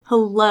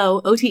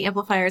Hello, OT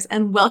amplifiers,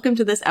 and welcome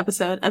to this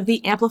episode of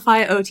the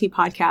Amplify OT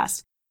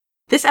podcast.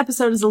 This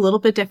episode is a little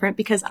bit different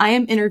because I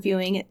am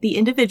interviewing the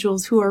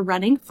individuals who are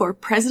running for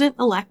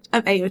President-elect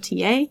of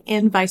AOTA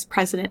and Vice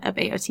President of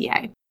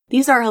AOTA.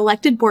 These are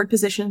elected board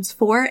positions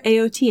for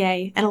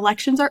AOTA, and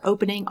elections are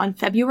opening on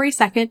February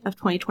 2nd of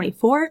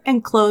 2024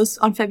 and close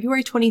on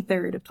February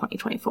 23rd of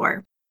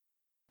 2024.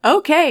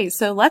 Okay,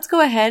 so let's go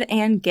ahead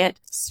and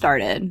get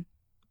started.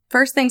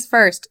 First things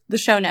first, the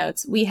show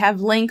notes. We have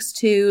links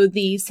to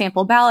the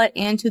sample ballot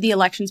and to the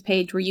elections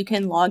page where you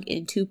can log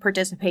in to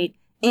participate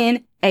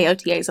in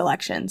AOTA's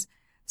elections.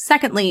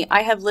 Secondly,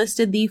 I have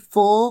listed the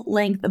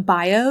full-length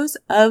bios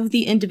of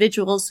the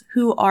individuals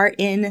who are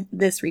in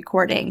this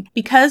recording.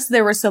 Because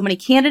there were so many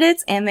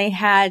candidates and they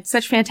had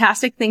such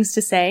fantastic things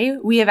to say,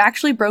 we have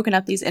actually broken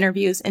up these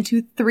interviews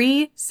into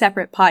 3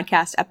 separate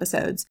podcast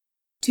episodes.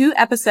 2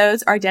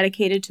 episodes are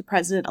dedicated to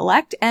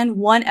President-elect, and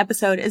 1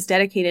 episode is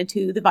dedicated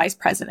to the Vice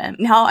President.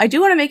 Now, I do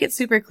want to make it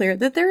super clear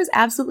that there is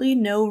absolutely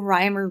no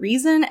rhyme or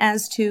reason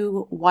as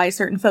to why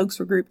certain folks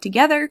were grouped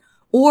together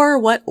or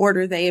what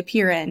order they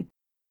appear in.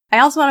 I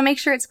also want to make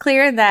sure it's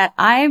clear that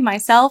I,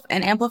 myself,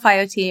 and Amplify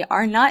OT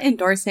are not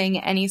endorsing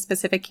any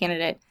specific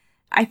candidate.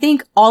 I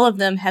think all of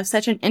them have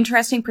such an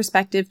interesting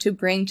perspective to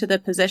bring to the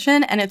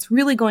position, and it's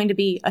really going to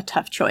be a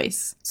tough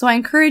choice. So I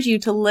encourage you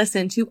to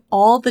listen to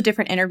all the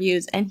different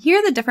interviews and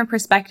hear the different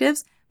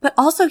perspectives, but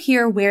also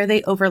hear where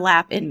they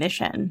overlap in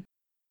mission.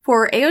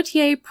 For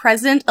AOTA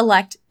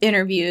President-elect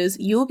interviews,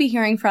 you will be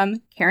hearing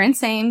from Karen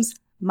Sames,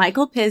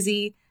 Michael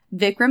Pizzi,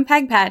 Vikram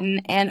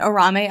Pagpatan, and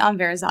Arame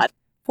Anverzad.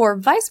 For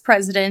Vice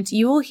President,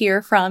 you will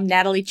hear from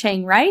Natalie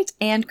Chang-Wright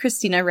and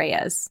Christina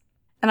Reyes.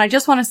 And I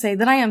just want to say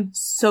that I am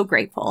so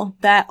grateful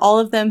that all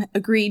of them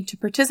agreed to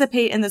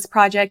participate in this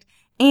project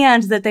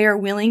and that they are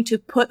willing to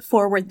put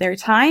forward their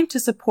time to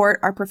support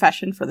our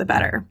profession for the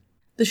better.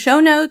 The show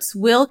notes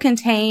will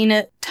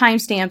contain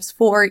timestamps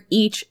for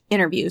each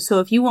interview. So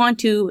if you want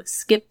to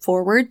skip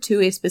forward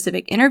to a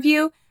specific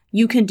interview,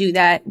 you can do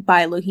that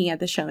by looking at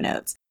the show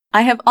notes.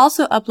 I have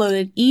also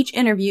uploaded each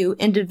interview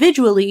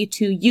individually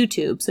to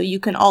YouTube, so you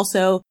can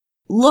also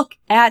look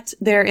at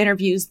their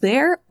interviews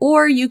there,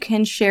 or you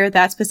can share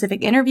that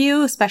specific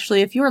interview,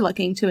 especially if you're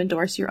looking to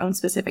endorse your own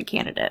specific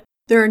candidate.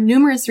 There are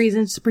numerous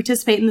reasons to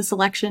participate in this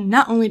election,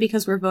 not only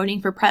because we're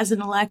voting for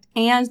President-elect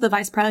and the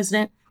Vice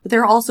President, but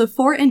there are also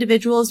 4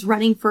 individuals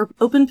running for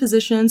open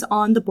positions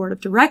on the board of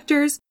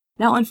directors.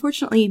 Now,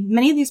 unfortunately,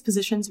 many of these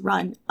positions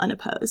run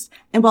unopposed.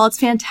 And while it's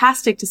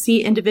fantastic to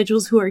see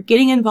individuals who are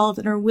getting involved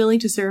and are willing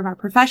to serve our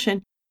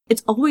profession,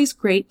 it's always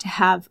great to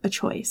have a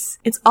choice.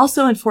 It's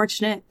also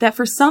unfortunate that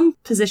for some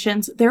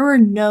positions, there were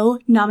no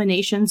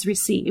nominations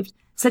received,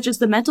 such as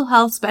the Mental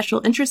Health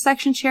Special Interest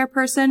Section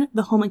Chairperson,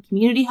 the Home and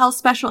Community Health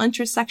Special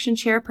Interest Section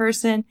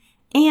Chairperson,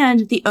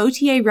 and the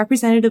OTA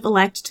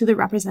Representative-elect to the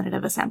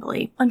Representative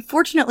Assembly.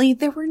 Unfortunately,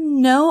 there were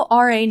no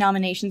RA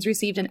nominations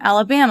received in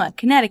Alabama,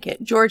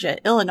 Connecticut, Georgia,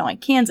 Illinois,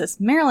 Kansas,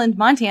 Maryland,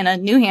 Montana,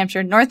 New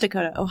Hampshire, North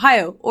Dakota,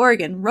 Ohio,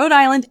 Oregon, Rhode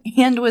Island,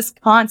 and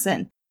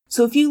Wisconsin.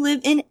 So if you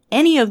live in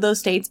any of those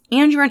states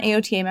and you're an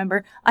AOTA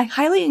member, I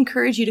highly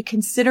encourage you to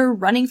consider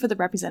running for the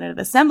Representative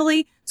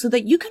Assembly so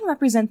that you can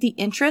represent the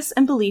interests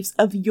and beliefs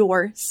of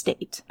your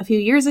state. A few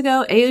years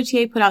ago,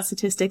 AOTA put out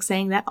statistics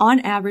saying that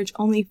on average,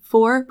 only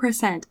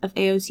 4% of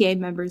AOTA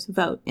members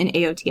vote in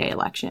AOTA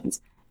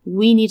elections.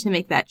 We need to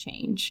make that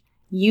change.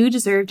 You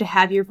deserve to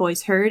have your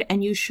voice heard,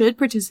 and you should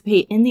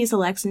participate in these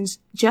elections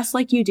just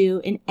like you do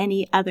in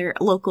any other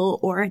local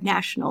or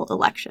national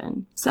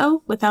election.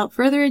 So, without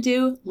further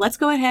ado, let's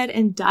go ahead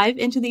and dive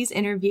into these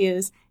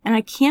interviews, and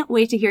I can't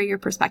wait to hear your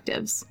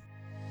perspectives.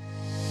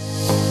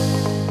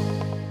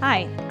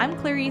 Hi, I'm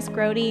Clarice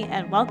Grody,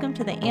 and welcome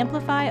to the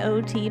Amplify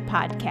OT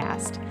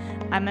podcast.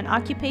 I'm an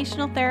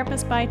occupational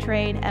therapist by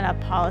trade and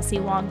a policy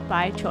wonk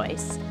by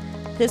choice.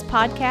 This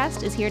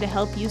podcast is here to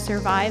help you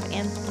survive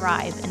and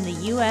thrive in the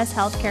U.S.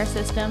 healthcare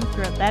system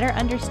through a better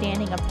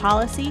understanding of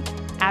policy,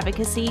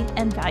 advocacy,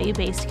 and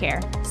value-based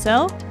care.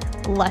 So,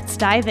 let's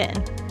dive in.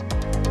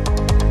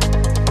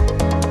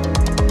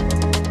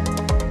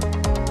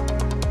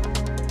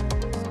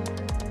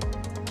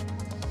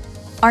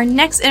 Our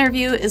next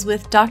interview is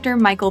with Dr.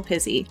 Michael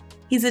Pizzi.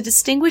 He's a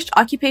distinguished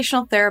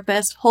occupational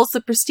therapist, holds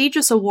the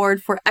prestigious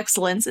award for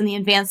excellence in the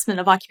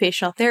advancement of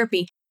occupational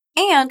therapy,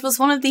 and was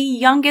one of the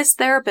youngest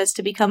therapists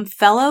to become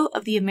Fellow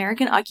of the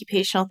American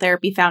Occupational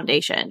Therapy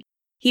Foundation.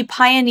 He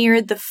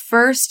pioneered the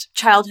first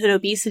childhood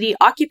obesity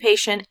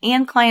occupation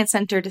and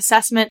client-centered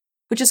assessment,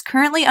 which is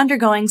currently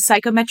undergoing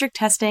psychometric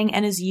testing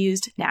and is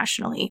used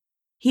nationally.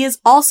 He is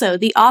also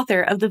the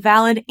author of the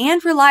valid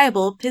and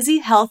reliable Pizzi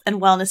Health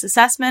and Wellness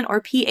Assessment, or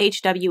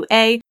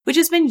PHWA, which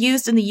has been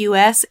used in the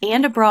U.S.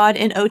 and abroad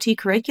in OT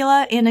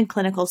curricula and in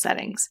clinical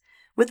settings.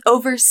 With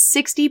over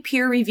 60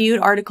 peer-reviewed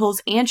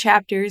articles and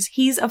chapters,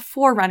 he's a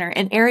forerunner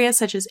in areas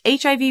such as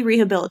HIV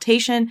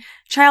rehabilitation,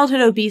 childhood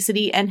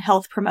obesity, and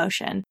health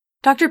promotion.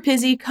 Dr.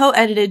 Pizzi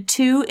co-edited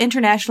 2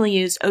 internationally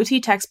used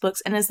OT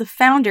textbooks and is the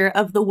founder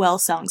of the Well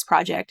Songs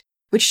Project,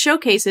 which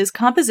showcases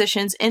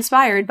compositions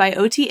inspired by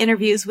OT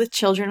interviews with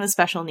children with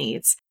special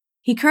needs.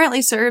 He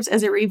currently serves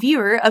as a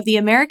reviewer of the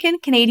American,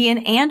 Canadian,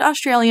 and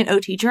Australian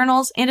OT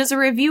journals and is a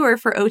reviewer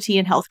for OT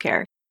in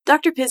healthcare.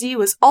 Dr. Pizzi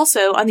was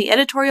also on the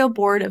editorial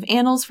board of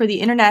Annals for the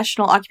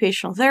International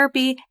Occupational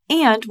Therapy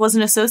and was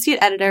an associate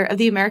editor of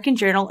the American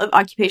Journal of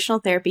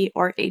Occupational Therapy,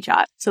 or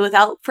AOTA. So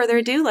without further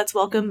ado, let's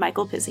welcome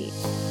Michael Pizzi.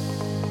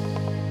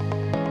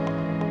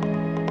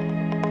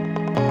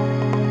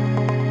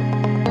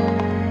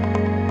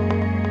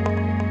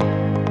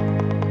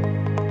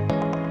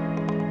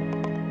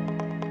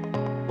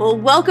 Well,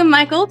 welcome,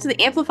 Michael, to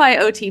the Amplify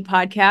OT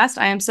podcast.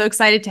 I am so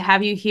excited to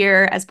have you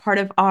here as part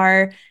of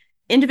our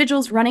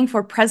Individuals Running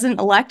for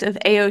President-Elect of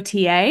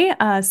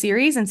AOTA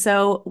series. And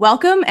so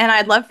welcome. And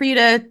I'd love for you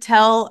to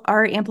tell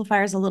our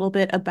amplifiers a little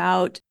bit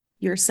about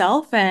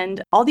yourself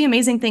and all the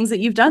amazing things that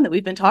you've done that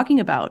we've been talking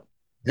about.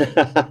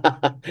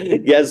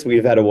 Yes,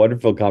 we've had a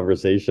wonderful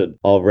conversation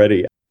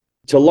already.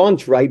 To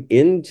launch right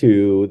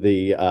into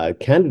the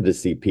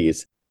candidacy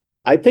piece,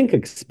 I think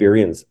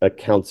experience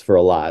accounts for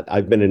a lot.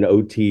 I've been an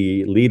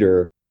OT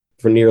leader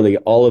for nearly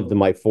all of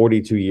my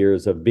 42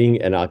 years of being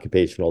an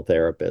occupational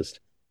therapist,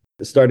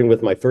 starting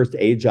with my first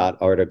AOTA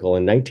article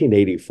in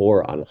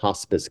 1984 on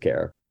hospice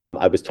care.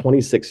 I was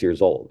 26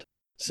 years old.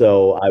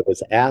 So I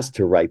was asked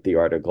to write the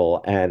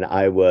article, and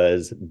I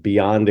was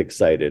beyond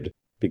excited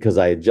because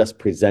I had just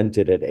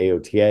presented at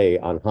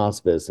AOTA on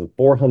hospice, and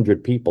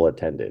 400 people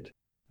attended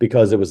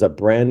because it was a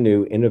brand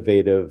new,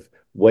 innovative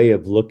way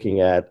of looking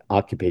at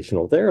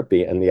occupational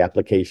therapy and the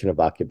application of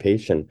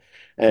occupation.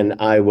 And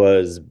I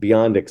was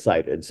beyond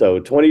excited. So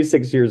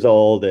 26 years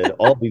old, and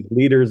all these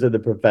leaders in the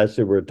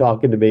profession were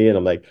talking to me, and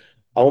I'm like,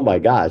 oh my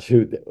gosh,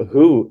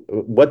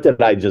 what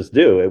did I just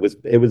do? It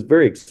was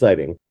very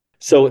exciting.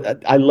 So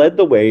I led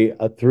the way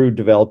through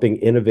developing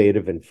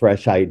innovative and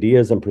fresh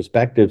ideas and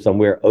perspectives on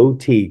where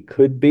OT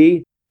could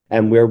be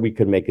and where we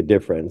could make a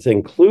difference,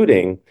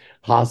 including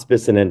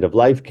hospice and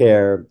end-of-life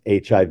care,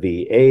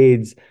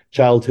 HIV/AIDS,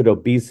 childhood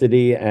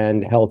obesity,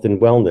 and health and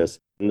wellness.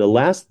 In the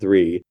last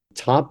three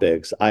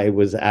topics, I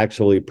was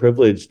actually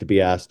privileged to be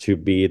asked to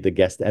be the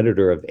guest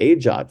editor of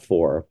AOTA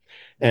for.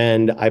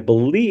 And I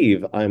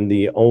believe I'm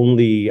the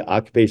only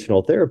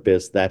occupational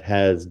therapist that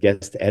has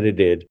guest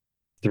edited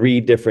 3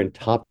 different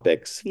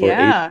topics for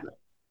AOTA.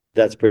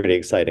 That's pretty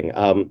exciting.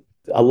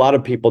 A lot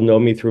of people know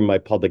me through my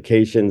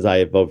publications. I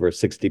have over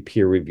 60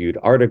 peer-reviewed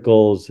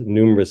articles,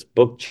 numerous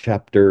book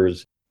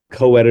chapters,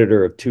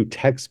 co-editor of 2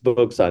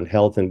 textbooks on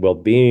health and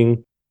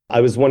well-being. I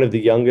was one of the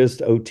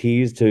youngest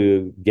OTs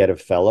to get a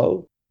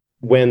fellow.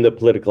 When the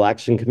Political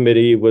Action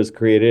Committee was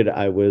created,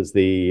 I was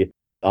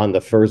on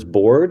the first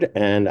board,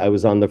 and I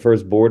was on the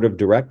first board of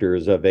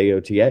directors of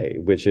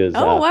AOTA, which is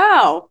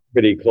wow,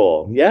 pretty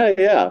cool.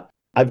 Yeah.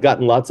 I've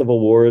gotten lots of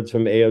awards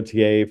from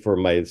AOTA for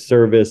my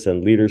service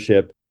and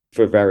leadership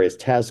for various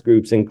task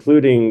groups,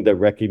 including the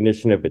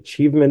Recognition of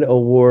Achievement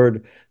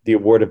Award, the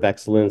Award of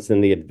Excellence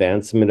in the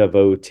Advancement of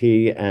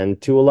OT,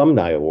 and 2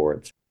 alumni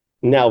awards.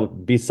 Now,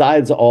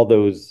 besides all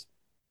those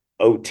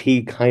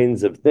OT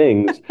kinds of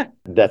things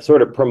that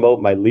sort of promote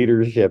my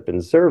leadership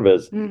and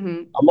service,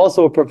 I'm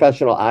also a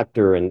professional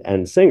actor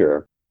and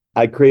singer.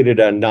 I created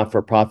a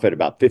not-for-profit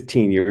about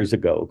 15 years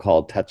ago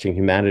called Touching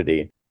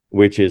Humanity,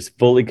 which is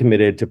fully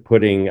committed to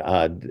putting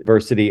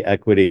diversity,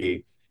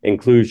 equity,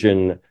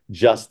 inclusion,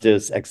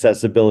 justice,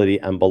 accessibility,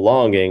 and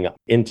belonging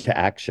into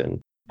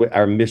action.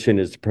 Our mission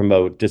is to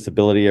promote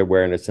disability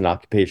awareness and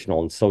occupational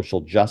and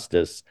social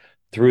justice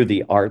through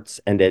the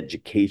arts and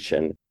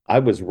education. I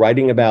was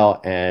writing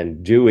about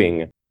and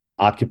doing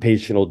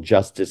occupational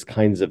justice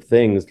kinds of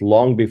things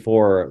long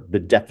before the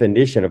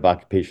definition of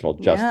occupational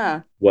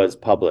justice was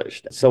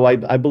published. So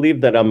I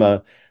believe that I'm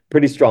a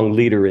pretty strong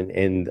leader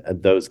in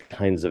those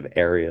kinds of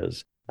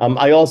areas.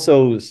 I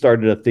also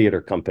started a theater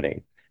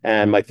company.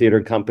 And my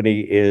theater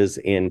company is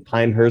in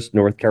Pinehurst,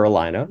 North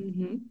Carolina.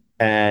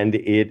 And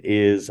it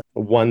is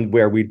one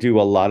where we do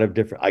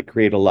I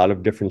create a lot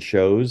of different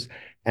shows,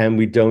 and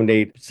we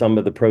donate some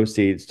of the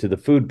proceeds to the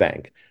food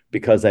bank,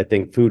 because I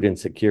think food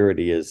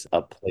insecurity is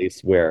a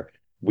place where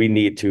we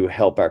need to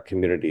help our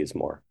communities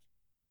more.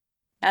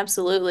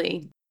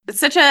 Absolutely. It's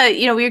such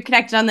we were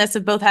connected on this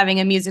of both having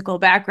a musical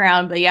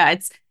background, but yeah,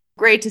 it's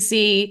great to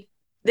see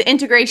the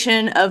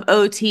integration of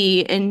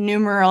OT in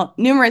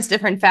numerous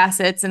different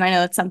facets. And I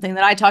know that's something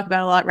that I talk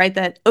about a lot, right?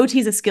 That OT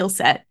is a skill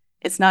set.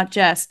 It's not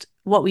just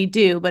what we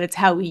do, but it's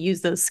how we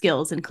use those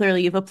skills. And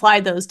clearly you've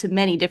applied those to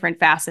many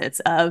different facets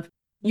of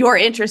your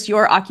interests,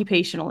 your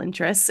occupational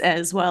interests,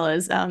 as well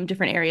as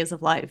different areas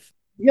of life.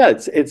 Yeah,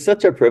 it's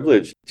such a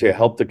privilege to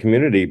help the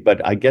community,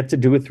 but I get to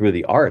do it through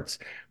the arts,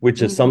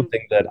 which is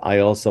something that I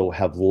also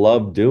have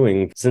loved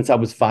doing since I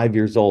was 5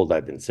 years old.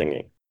 I've been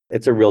singing.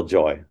 It's a real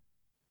joy.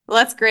 Well,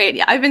 that's great.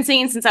 Yeah, I've been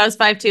singing since I was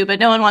 5 too, but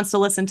no one wants to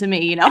listen to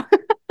me,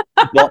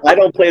 Well, I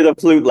don't play the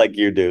flute like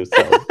you do,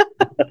 so.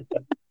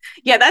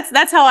 Yeah,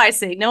 that's how I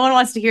sing. No one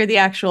wants to hear the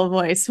actual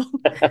voice.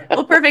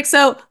 Well, perfect.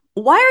 So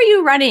why are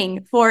you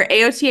running for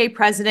AOTA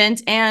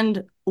president,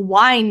 and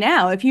why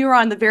now? If you were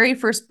on the very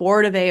first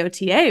board of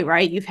AOTA,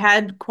 right, you've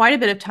had quite a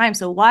bit of time.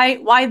 So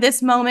why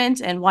this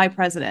moment, and why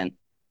president?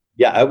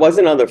 Yeah, I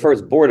wasn't on the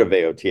first board of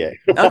AOTA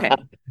Okay.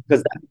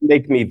 because that would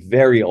make me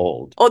very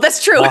old. Oh,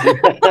 that's true.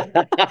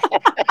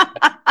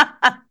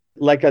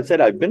 Like I said,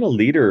 I've been a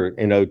leader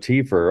in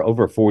OT for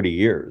over 40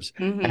 years.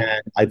 Hmm.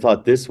 And I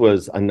thought this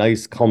was a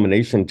nice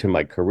culmination to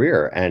my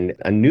career and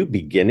a new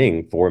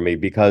beginning for me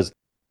because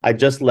I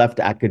just left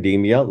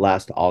academia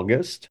last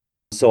August.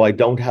 So I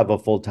don't have a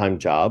full-time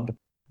job.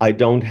 I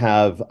don't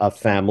have a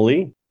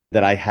family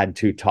that I had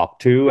to talk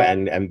to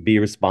and be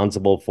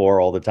responsible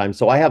for all the time.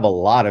 So I have a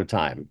lot of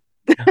time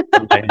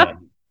on my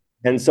hands.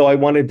 And so I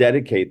want to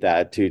dedicate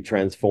that to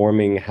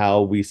transforming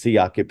how we see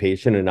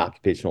occupation and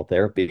occupational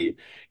therapy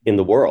in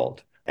the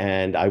world.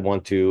 And I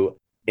want to,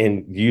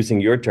 in using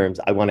your terms,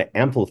 I want to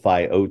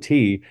amplify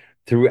OT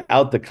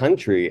throughout the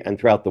country and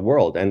throughout the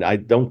world. And I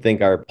don't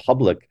think our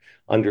public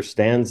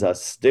understands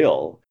us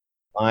still.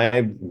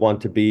 I want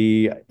to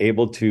be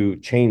able to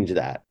change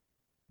that.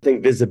 I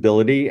think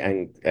visibility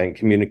and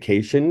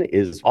communication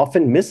is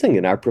often missing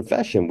in our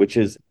profession, which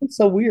is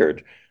so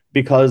weird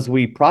because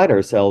we pride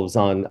ourselves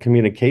on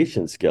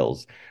communication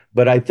skills.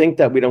 But I think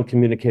that we don't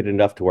communicate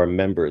enough to our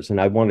members, and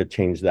I want to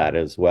change that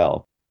as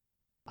well.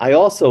 I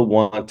also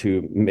want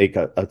to make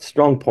a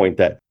strong point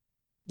that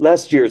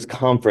last year's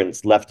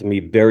conference left me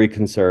very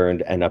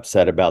concerned and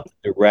upset about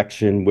the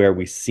direction where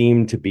we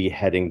seem to be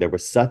heading. There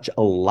was such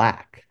a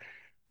lack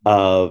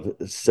of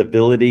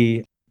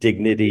civility,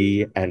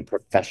 dignity, and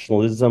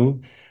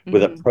professionalism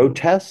with a Hmm.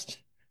 protest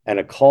and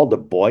a call to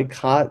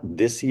boycott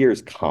this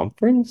year's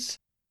conference.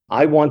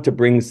 I want to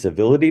bring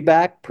civility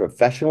back,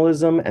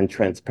 professionalism, and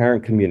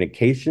transparent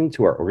communication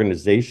to our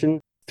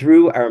organization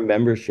through our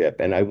membership.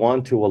 And I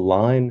want to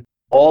align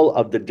all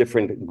of the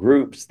different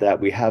groups that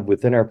we have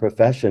within our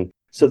profession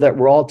so that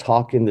we're all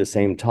talking the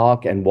same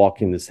talk and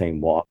walking the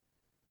same walk.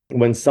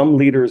 When some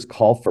leaders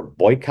call for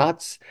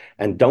boycotts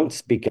and don't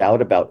speak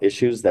out about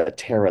issues that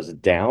tear us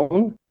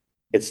down,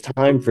 it's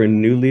time for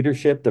new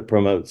leadership that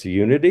promotes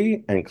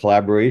unity and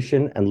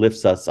collaboration and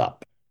lifts us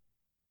up.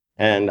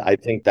 And I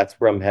think that's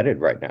where I'm headed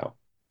right now.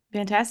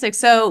 Fantastic.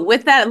 So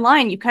with that in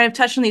line, you kind of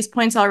touched on these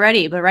points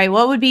already, but right,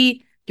 what would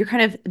be your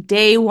kind of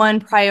day one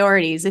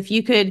priorities? If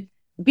you could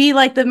be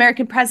like the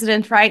American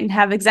president, right, and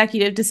have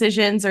executive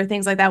decisions or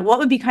things like that, what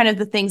would be kind of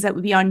the things that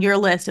would be on your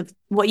list of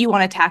what you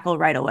want to tackle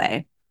right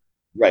away?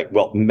 Right.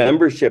 Well,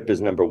 membership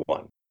is number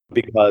one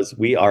because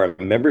we are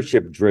a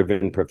membership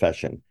driven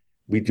profession.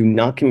 We do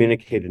not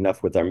communicate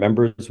enough with our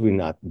members. Do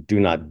not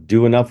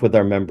do enough with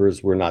our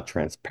members. We're not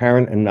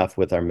transparent enough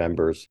with our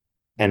members.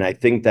 And I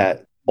think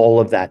that all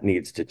of that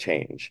needs to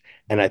change.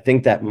 And I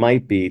think that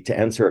might be, to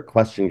answer a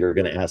question you're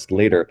going to ask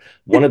later,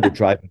 one of the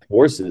driving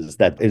forces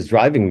that is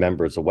driving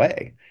members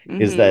away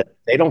is Hmm. that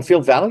they don't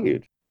feel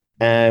valued.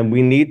 And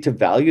we need to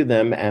value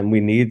them and we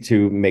need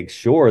to make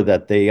sure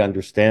that they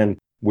understand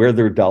where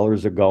their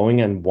dollars are going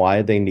and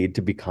why they need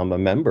to become a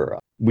member.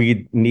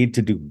 We need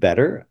to do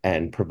better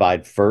and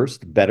provide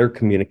first better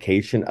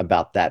communication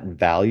about that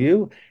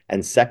value.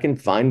 And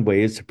second, find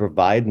ways to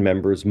provide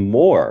members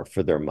more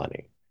for their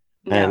money.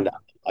 Yeah. And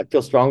I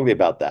feel strongly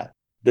about that.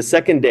 The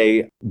second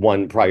day,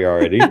 one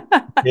priority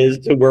is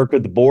to work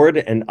with the board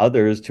and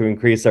others to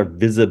increase our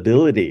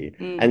visibility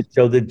Mm. and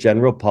show the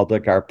general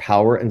public our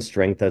power and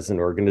strength as an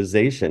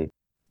organization.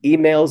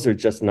 Emails are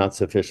just not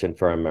sufficient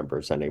for our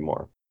members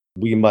anymore.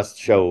 We must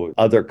show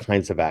other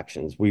kinds of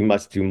actions. We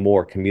must do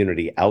more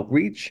community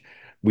outreach.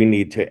 We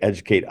need to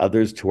educate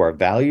others to our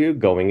value,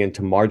 going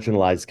into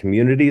marginalized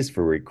communities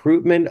for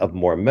recruitment of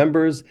more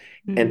members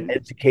and Hmm.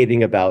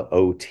 educating about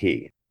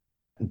OT.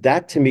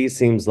 That to me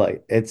seems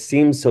like it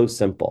seems so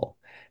simple.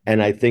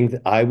 And I think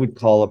that I would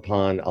call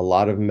upon a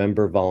lot of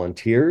member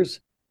volunteers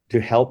to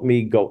help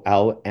me go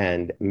out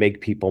and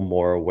make people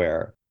more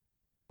aware.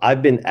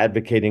 I've been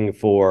advocating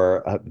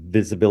for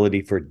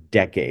visibility for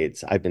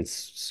decades. I've been Yeah.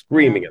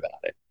 screaming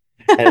about it.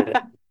 And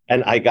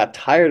and I got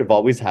tired of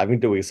always having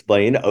to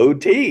explain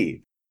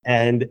OT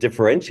and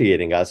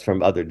differentiating us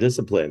from other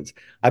disciplines.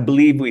 I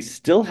believe we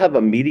still have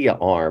a media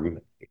arm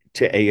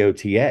to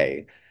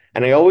AOTA,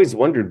 and I always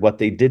wondered what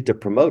they did to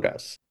promote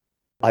us.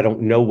 I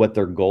don't know what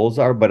their goals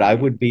are, but I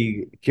Right. would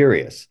be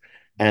curious.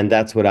 And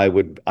that's what I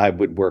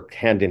would work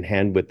hand in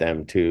hand with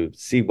them to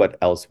see what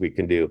else we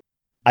can do.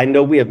 I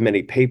know we have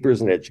many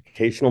papers and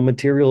educational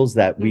materials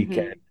that we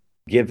can Hmm.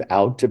 give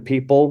out to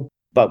people,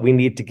 but we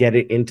need to get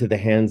it into the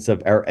hands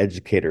of our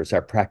educators,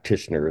 our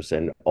practitioners,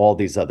 and all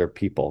these other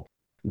people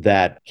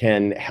that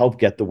can help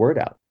get the word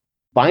out.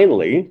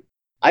 Finally,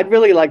 I'd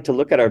really like to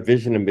look at our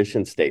vision and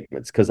mission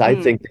statements because I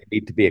Mm. think they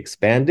need to be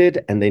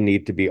expanded and they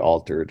need to be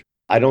altered.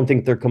 I don't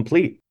think they're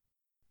complete.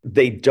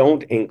 They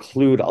don't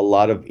include a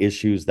lot of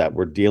issues that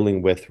we're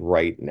dealing with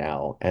right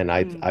now, and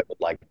I Mm. would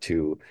like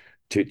to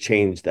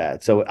change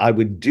that. So I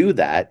would do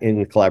that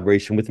in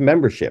collaboration with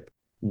membership.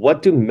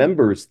 What do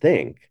members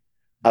think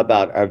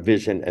about our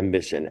vision and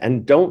mission?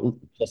 And don't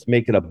just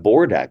make it a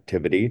board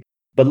activity,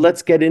 but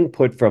let's get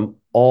input from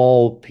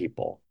all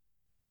people.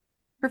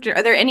 Perfect.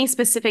 Are there any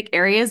specific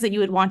areas that you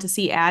would want to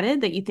see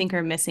added that you think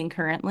are missing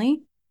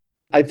currently?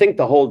 I think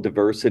the whole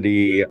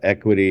diversity,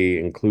 equity,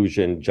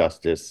 inclusion,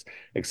 justice,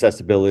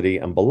 accessibility,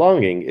 and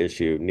belonging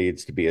issue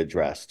needs to be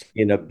addressed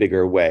in a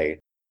bigger way.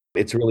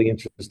 It's really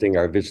interesting.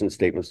 Our vision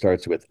statement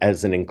starts with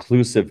as an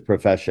inclusive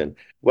profession.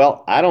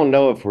 Well, I don't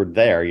know if we're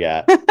there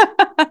yet.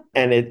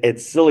 And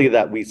it's silly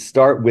that we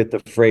start with the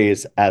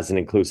phrase as an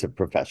inclusive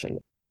profession.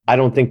 I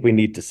don't think we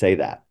need to say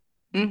that.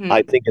 I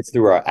Mm-hmm. think it's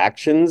through our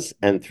actions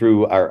and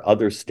through our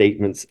other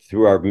statements,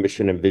 through our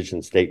mission and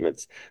vision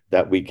statements,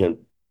 that we can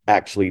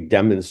actually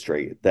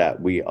demonstrate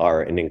that we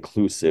are an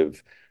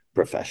inclusive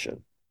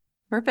profession.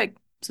 Perfect.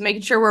 So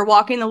making sure we're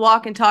walking the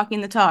walk and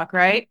talking the talk,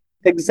 right?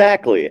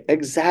 Exactly,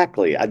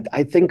 exactly.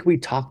 I think we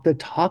talk the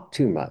talk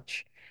too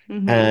much,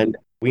 Mm-hmm. and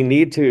we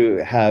need to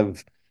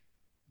have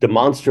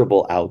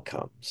demonstrable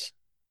outcomes.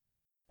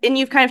 And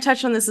you've kind of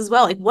touched on this as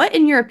well. Like, what,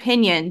 in your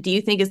opinion, do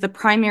you think is the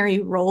primary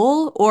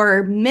role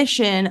or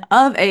mission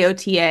of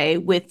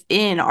AOTA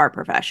within our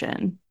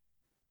profession?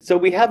 So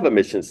we have a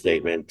mission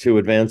statement to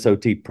advance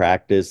OT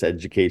practice,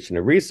 education,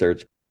 and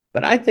research,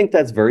 but I think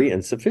that's very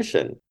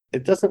insufficient.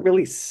 It doesn't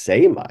really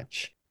say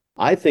much.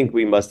 I think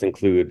we must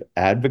include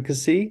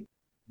advocacy,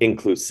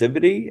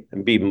 inclusivity,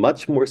 and be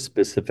much more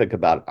specific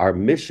about our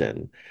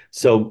mission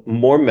so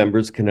more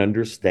members can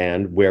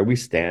understand where we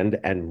stand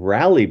and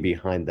rally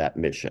behind that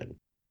mission.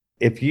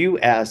 If you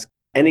ask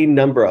any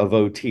number of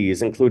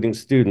OTs, including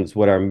students,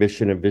 what our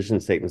mission and vision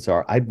statements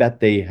are, I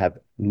bet they have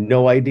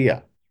no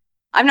idea.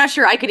 I'm not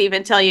sure I could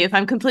even tell you if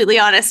I'm completely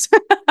honest.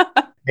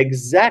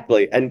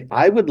 Exactly. And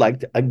I would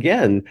like to,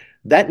 again,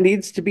 that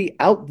needs to be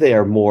out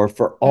there more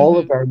for all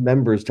of Mm-hmm. our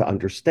members to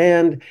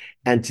understand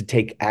and to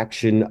take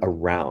action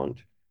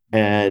around.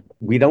 And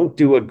we don't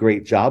do a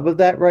great job of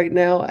that right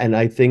now. And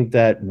I think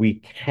that we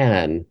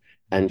can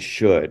and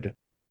should.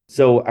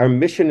 So our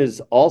mission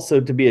is also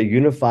to be a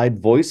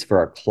unified voice for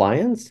our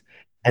clients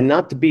and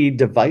not to be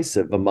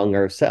divisive among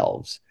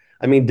ourselves.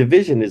 I mean,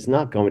 division is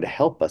not going to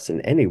help us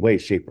in any way,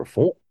 shape, or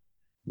form.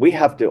 We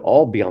have to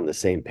all be on the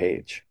same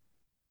page.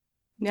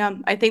 Yeah,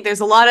 I think there's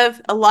a lot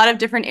of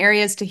different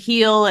areas to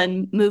heal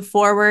and move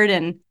forward,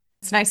 and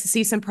it's nice to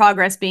see some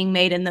progress being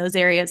made in those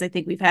areas. I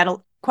think we've had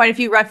quite a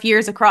few rough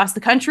years across the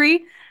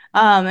country,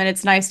 and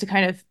it's nice to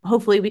kind of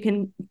hopefully we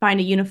can find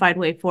a unified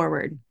way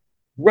forward.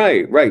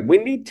 Right, right. We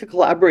need to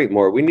collaborate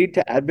more. We need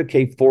to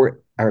advocate for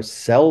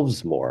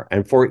ourselves more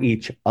and for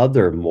each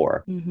other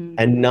more Mm-hmm.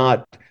 and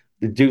not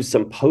do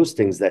some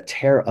postings that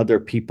tear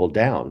other people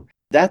down.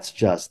 That's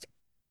just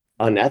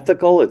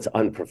unethical, it's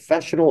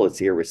unprofessional,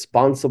 it's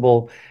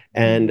irresponsible,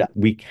 Mm-hmm. and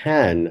we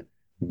can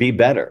be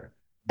better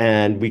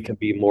and we can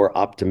be more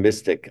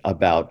optimistic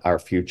about our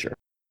future.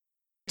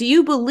 Do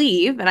you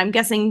believe, and I'm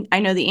guessing I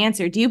know the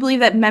answer, do you believe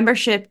that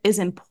membership is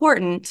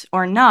important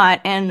or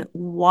not? And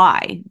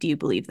why do you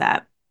believe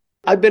that?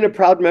 I've been a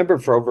proud member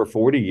for over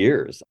 40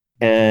 years.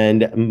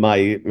 And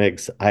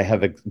I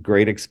have a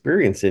great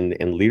experience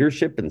in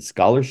leadership and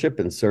scholarship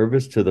and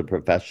service to the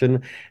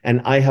profession.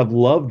 And I have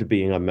loved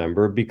being a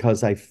member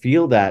because I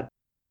feel that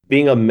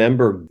being a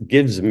member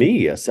gives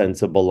me a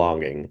sense of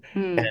belonging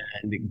Mm,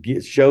 and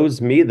it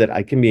shows me that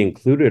I can be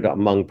included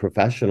among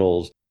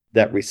professionals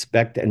that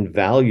respect and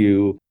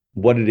value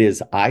what it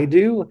is I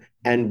do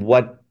and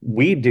what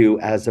we do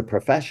as a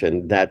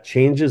profession that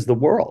changes the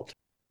world.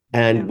 yeah.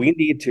 And we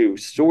need to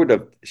sort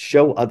of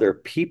show other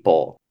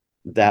people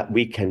that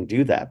we can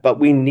do that. But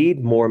we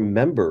need more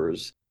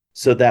members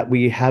so that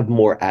we have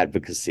more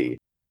advocacy.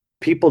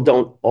 People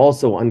don't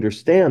also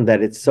understand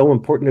that it's so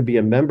important to be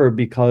a member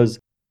because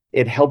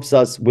it helps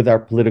us with our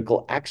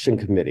political action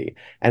committee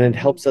and it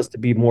Mm-hmm. helps us to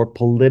be more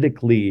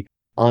politically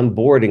on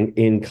board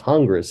in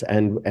Congress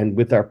and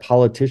with our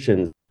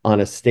politicians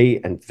on a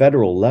state and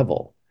federal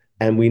level.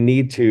 And we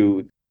need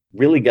to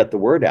really get the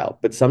word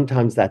out. But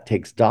sometimes that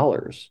takes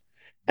dollars.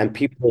 And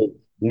people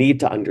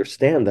need to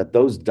understand that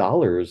those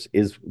dollars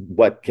is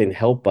what can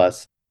help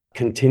us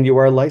continue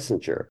our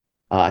licensure,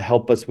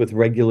 help us with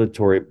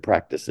regulatory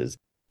practices,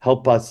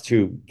 help us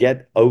to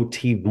get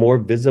OT more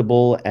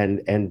visible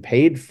and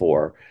paid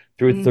for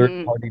through Mm-hmm.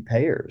 third-party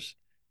payers.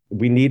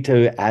 We need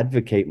to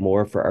advocate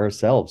more for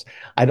ourselves.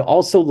 I'd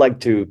also like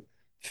to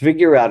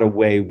figure out a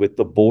way with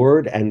the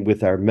board and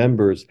with our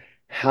members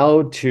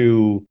how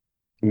to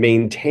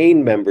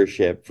maintain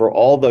membership for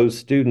all those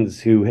students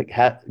who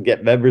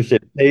get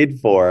membership paid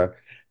for,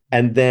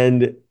 and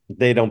then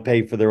they don't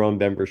pay for their own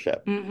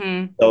membership.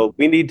 Mm-hmm. So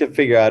we need to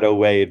figure out a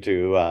way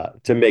to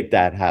make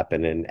that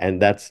happen,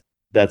 and that's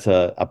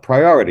a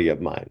priority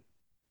of mine.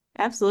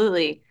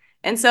 Absolutely.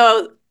 And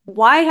so,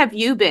 why have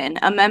you been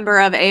a member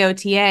of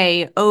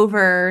AOTA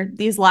over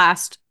these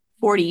last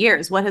 40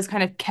 years? What has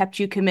kind of kept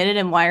you committed,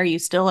 and why are you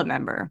still a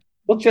member?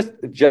 Well,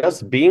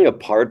 just being a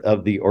part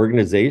of the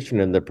organization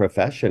and the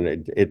profession,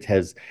 it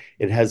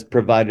has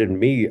provided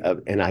me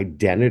an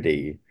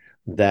identity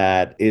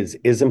that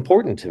is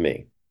important to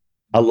me.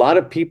 A lot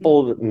of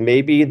people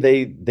maybe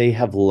they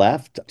have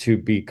left to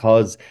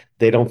because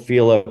they don't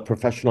feel a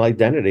professional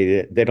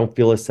identity. They don't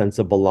feel a sense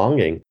of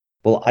belonging.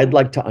 Well, I'd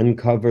like to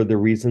uncover the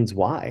reasons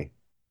why.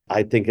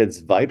 I think it's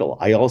vital.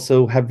 I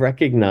also have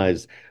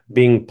recognized,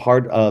 being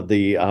part of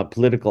the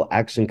political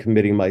action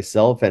committee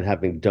myself and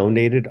having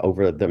donated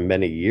over the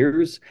many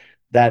years,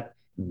 that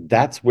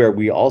that's where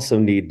we also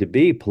need to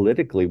be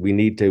politically. We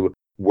need to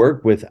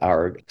work with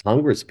our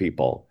Congress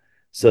people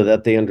so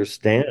that they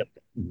understand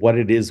what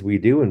it is we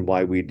do and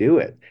why we do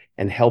it,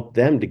 and help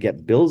them to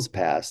get bills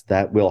passed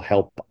that will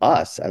help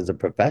us as a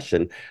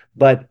profession.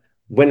 But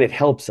when it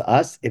helps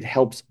us, it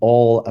helps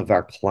all of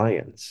our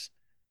clients.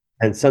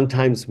 And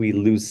sometimes we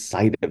lose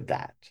sight of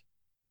that.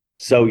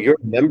 So your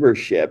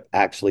membership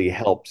actually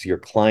helps your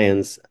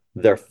clients,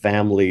 their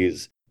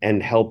families,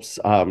 and helps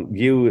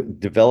you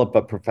develop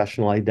a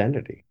professional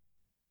identity.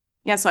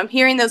 Yeah, so I'm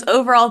hearing those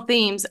overall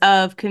themes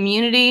of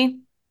community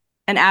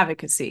and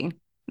advocacy.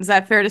 Is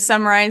that fair to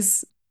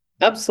summarize?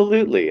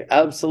 Absolutely,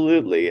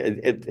 absolutely.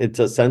 It's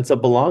a sense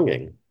of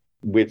belonging,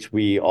 which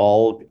we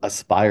all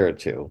aspire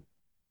to,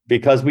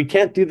 because we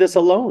can't do this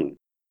alone.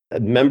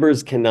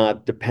 Members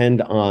cannot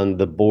depend on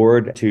the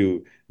board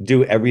to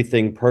do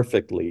everything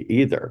perfectly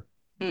either.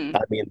 Hmm,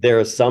 I mean, there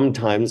are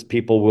sometimes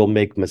people will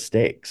make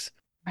mistakes.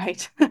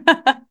 right.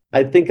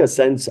 I think a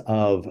sense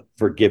of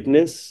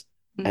forgiveness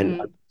and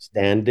Hmm.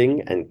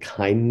 understanding and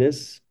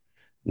kindness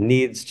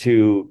needs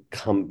to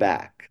come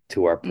back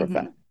to our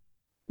profession.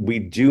 Hmm. We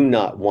do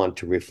not want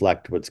to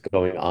reflect what's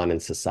going on in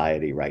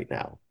society right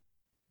now.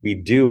 We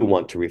do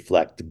want to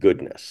reflect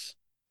goodness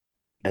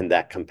and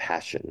that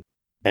compassion.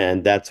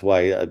 And that's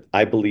why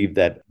I believe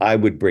that I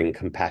would bring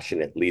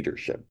compassionate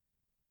leadership.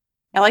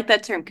 I like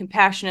that term,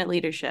 compassionate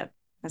leadership.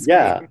 That's great.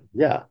 Yeah,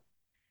 yeah.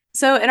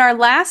 So in our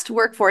last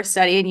workforce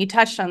study, and you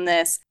touched on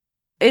this,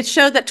 it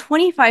showed that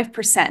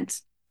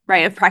 25%,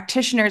 right, of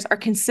practitioners are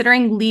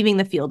considering leaving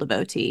the field of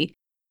OT.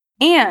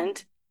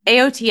 And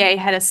AOTA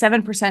had a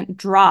 7%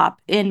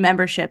 drop in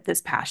membership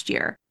this past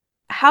year.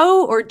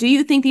 How or do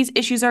you think these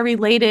issues are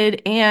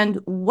related? And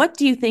what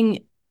do you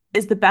think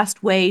is the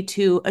best way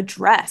to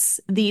address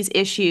these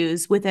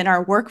issues within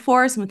our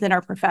workforce and within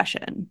our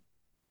profession?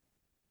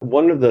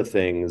 One of the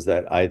things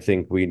that I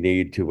think we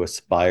need to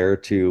aspire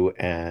to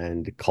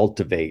and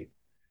cultivate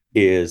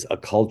is a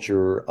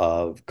culture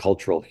of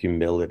cultural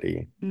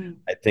humility. Mm.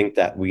 I think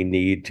that we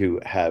need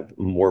to have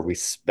more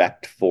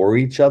respect for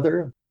each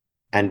other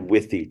and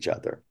with each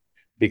other.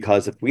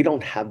 Because if we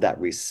don't have that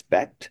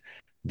respect,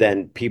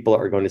 then people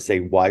are going to say,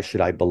 why should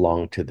I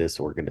belong to this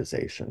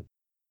organization?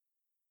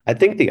 I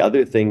think the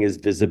other thing is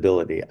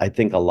visibility. I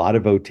think a lot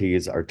of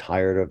OTs are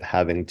tired of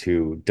having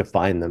to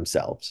define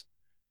themselves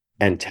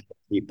and tell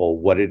people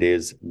what it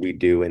is we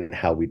do and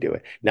how we do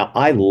it. Now,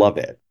 I love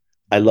it.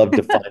 I love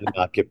defining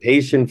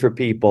occupation for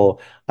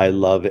people. I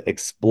love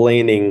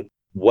explaining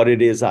what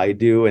it is I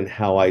do and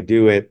how I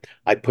do it.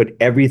 I put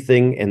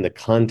everything in the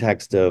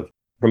context of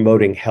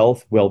promoting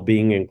health,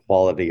 well-being, and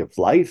quality of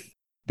life,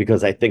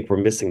 because I think we're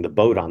missing the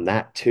boat on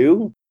that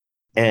too.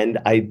 And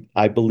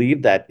I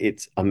believe that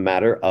it's a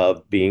matter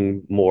of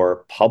being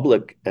more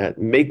public,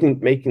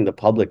 making the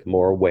public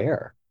more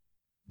aware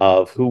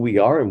of who we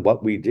are and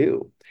what we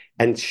do,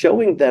 and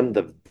showing them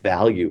the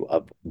value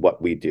of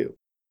what we do.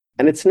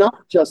 And it's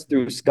not just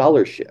through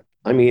scholarship.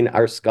 I mean,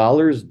 our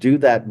scholars do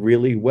that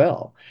really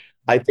well.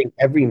 I think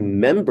every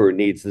member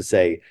needs to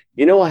say,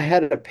 you know, I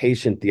had a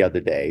patient the other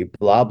day,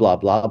 blah, blah,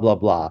 blah, blah,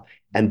 blah.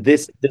 And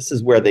this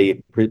is where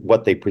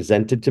what they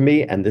presented to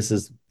me, and this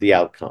is the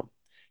outcome.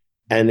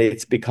 And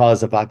it's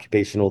because of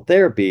occupational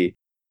therapy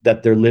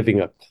that they're living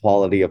a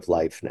quality of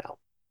life now.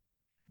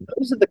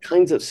 Those are the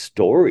kinds of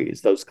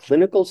stories, those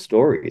clinical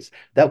stories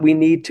that we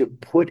need to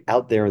put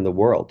out there in the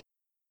world.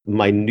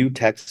 My new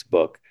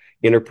textbook,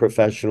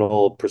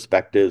 Interprofessional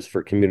Perspectives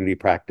for Community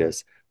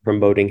Practice,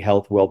 Promoting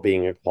Health,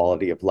 Well-being, and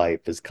Quality of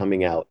Life, is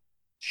coming out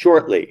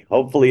shortly,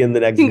 hopefully in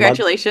the next month or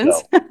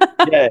Congratulations. so.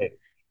 Yay.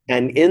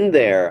 And in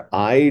there,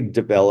 I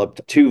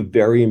developed two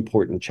very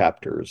important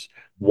chapters.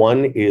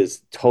 One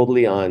is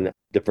totally on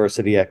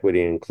diversity,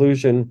 equity, and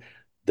inclusion.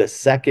 The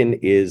second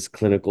is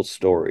clinical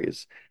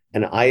stories.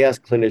 And I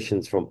asked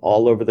clinicians from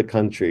all over the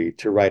country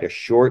to write a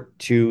short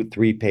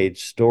 2-3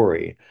 page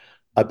story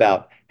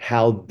about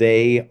how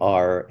they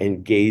are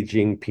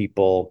engaging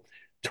people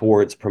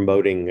towards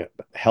promoting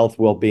health,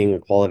 well-being,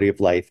 and quality of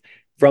life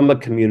from a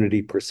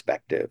community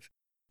perspective,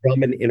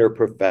 from an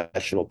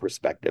interprofessional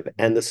perspective.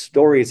 And the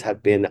stories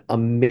have been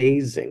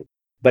amazing,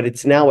 but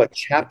it's now a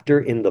chapter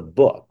in the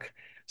book.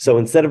 So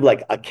instead of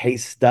like a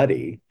case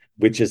study,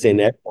 which is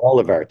in all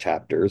of our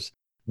chapters,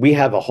 we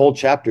have a whole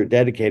chapter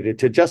dedicated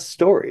to just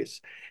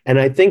stories. And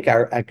I think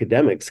our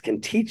academics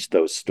can teach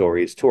those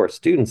stories to our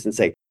students and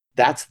say,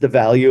 that's the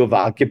value of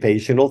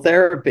occupational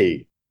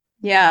therapy.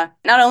 Yeah.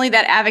 Not only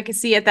that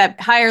advocacy at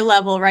that higher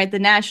level, right, the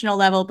national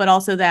level, but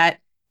also that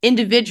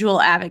individual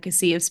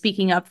advocacy of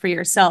speaking up for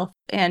yourself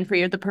and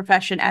for the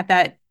profession at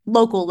that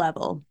local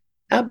level.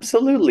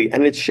 Absolutely.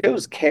 And it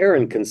shows care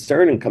and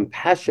concern and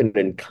compassion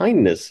and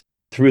kindness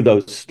through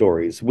those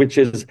stories, which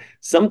is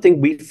something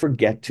we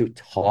forget to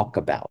talk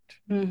about.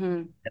 Mm-hmm.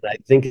 And I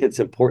think it's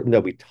important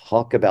that we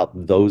talk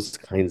about those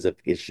kinds of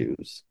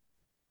issues.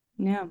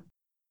 Yeah.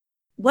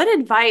 What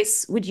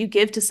advice would you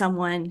give to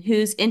someone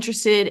who's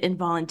interested in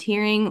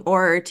volunteering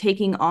or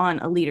taking on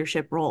a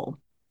leadership role?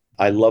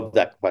 I love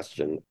that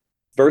question.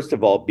 First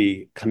of all,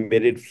 be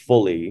committed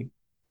fully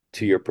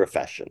to your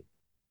profession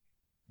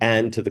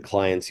and to the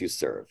clients you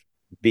serve.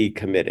 Be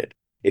committed.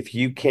 If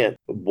you can't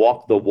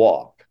walk the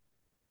walk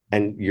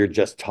and you're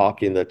just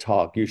talking the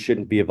talk, you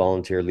shouldn't be a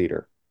volunteer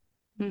leader.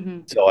 Mm-hmm.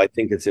 So I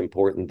think it's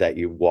important that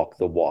you walk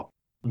the walk.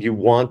 You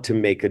want to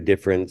make a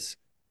difference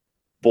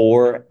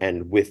for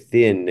and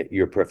within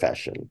your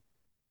profession.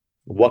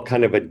 What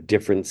kind of a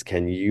difference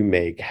can you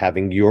make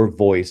having your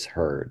voice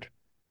heard?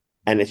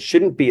 And it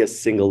shouldn't be a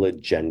single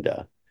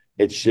agenda.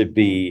 It should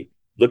be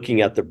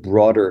looking at the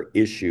broader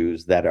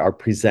issues that are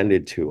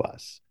presented to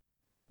us.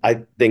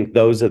 I think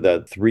those are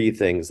the three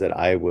things that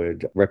I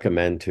would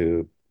recommend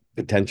to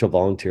potential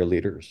volunteer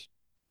leaders.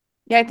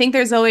 Yeah, I think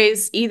there's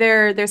always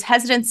either there's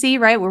hesitancy,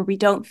 right, where we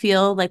don't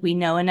feel like we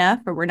know enough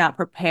or we're not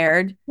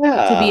prepared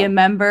to be a Yeah,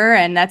 member.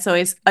 And that's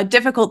always a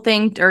difficult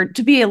thing, or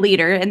to be a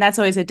leader. And that's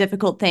always a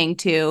difficult thing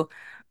to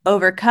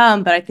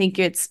overcome. But I think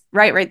it's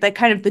right, that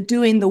kind of the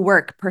doing the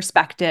work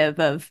perspective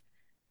of,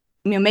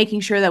 making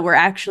sure that we're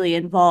actually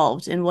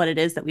involved in what it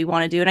is that we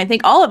want to do. And I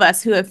think all of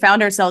us who have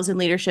found ourselves in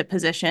leadership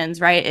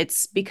positions, right,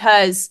 it's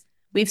because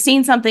we've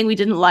seen something we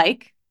didn't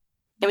like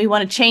and we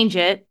want to change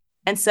it.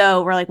 And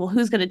so we're like, well,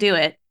 who's going to do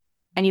it?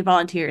 And you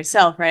volunteer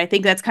yourself, right? I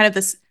think that's kind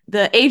of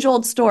the age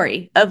old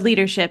story of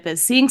leadership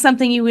is seeing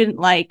something you wouldn't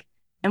like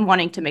and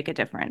wanting to make a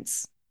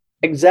difference.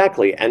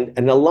 exactly.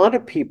 And a lot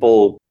of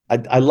people,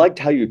 I liked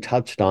how you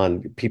touched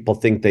on people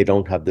think they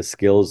don't have the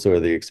skills or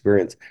the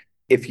experience.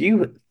 If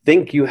you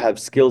think you have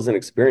skills and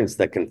experience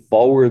that can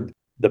forward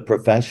the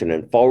profession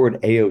and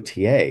forward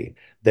AOTA,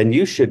 then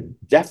you should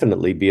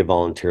definitely be a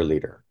volunteer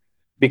leader.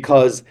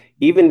 Because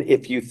even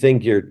if you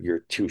think you're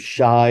too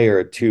shy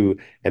or too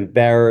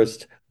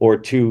embarrassed or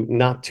too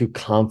not too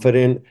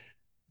confident,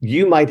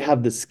 you might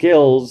have the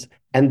skills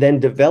and then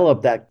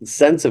develop that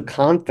sense of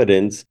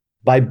confidence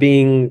by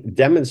being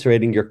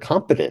demonstrating your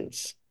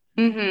competence.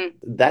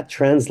 Mm-hmm. That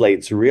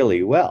translates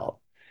really well.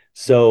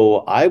 So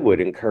I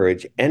would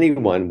encourage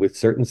anyone with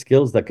certain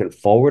skills that can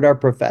forward our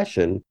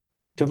profession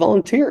to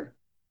volunteer.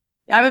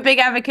 I'm a big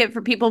advocate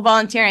for people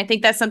volunteering. I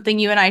think that's something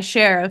you and I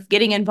share of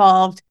getting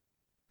involved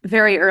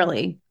very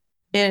early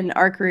in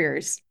our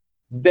careers.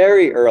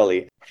 Very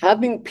early,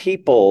 having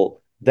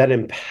people that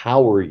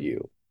empower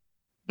you,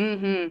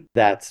 Mm-hmm.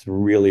 that's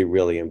really,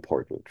 really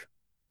important.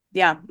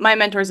 Yeah, my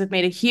mentors have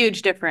made a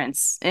huge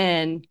difference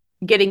in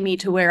getting me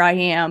to where I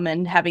am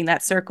and having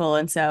that circle.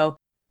 And so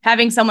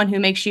having someone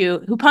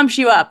who pumps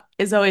you up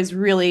is always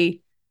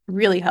really,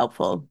 really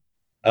helpful.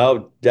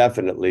 Oh,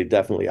 definitely,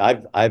 definitely.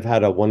 I've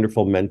had a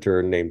wonderful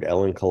mentor named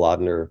Ellen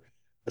Kolodner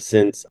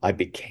since I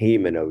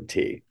became an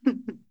OT,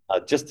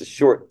 just a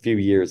short few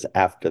years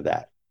after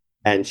that.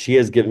 And she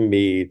has given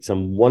me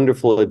some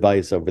wonderful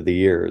advice over the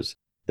years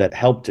that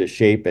helped to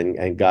shape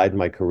and guide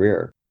my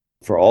career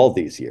for all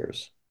these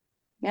years.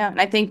 Yeah.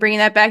 And I think bringing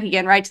that back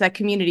again, right, to that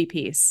community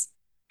piece.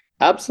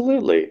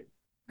 Absolutely.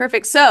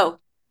 Perfect. So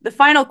the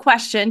final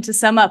question to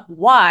sum up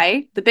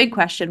the big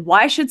question,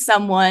 why should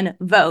someone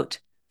vote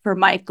for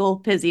Michael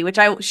Pizzi? Which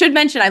I should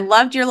mention, I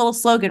loved your little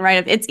slogan, right?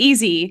 Of it's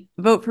easy,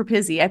 vote for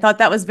Pizzi. I thought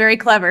that was very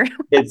clever.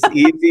 It's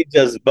easy,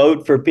 just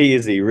vote for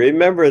Pizzi.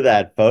 Remember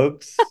that,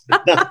 folks.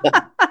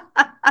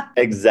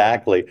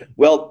 Exactly.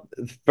 Well,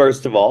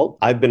 first of all,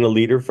 I've been a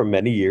leader for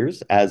many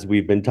years, as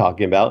we've been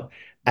talking about,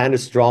 and a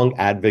strong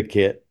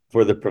advocate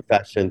for the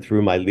profession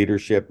through my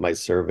leadership, my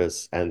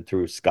service, and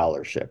through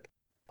scholarship.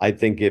 I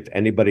think if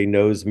anybody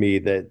knows me,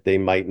 that they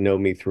might know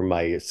me through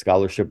my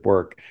scholarship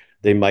work.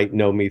 They might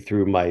know me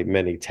through my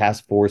many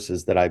task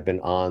forces that I've been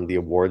on, the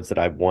awards that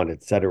I've won,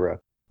 et cetera.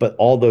 But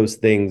all those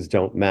things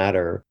don't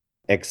matter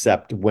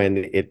except when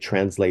it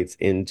translates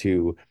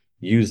into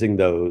using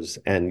those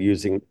and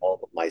using all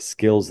of my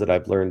skills that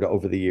I've learned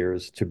over the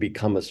years to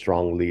become a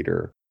strong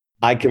leader.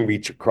 I can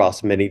reach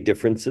across many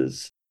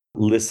differences,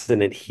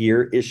 listen and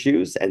hear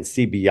issues, and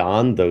see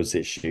beyond those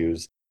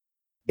issues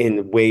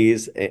in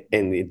ways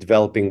and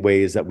developing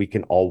ways that we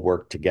can all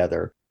work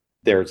together.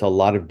 There's a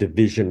lot of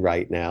division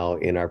right now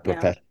in our Yeah.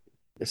 profession.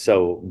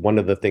 So, one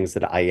of the things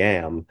that I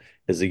am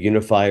is a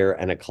unifier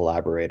and a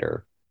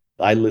collaborator.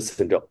 I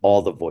listen to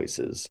all the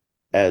voices.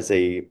 As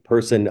a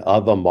person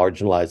of a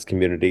marginalized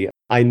community,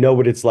 I know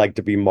what it's like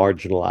to be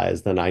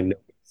marginalized, and I know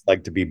what it's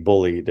like to be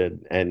bullied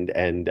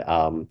and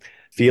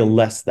feel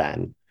less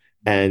than.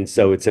 And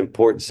so it's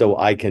important. So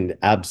I can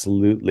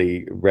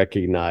absolutely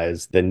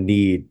recognize the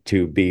need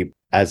to be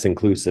as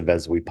inclusive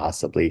as we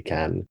possibly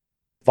can.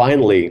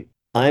 Finally,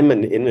 I'm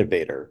an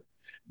innovator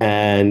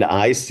and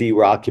I see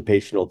where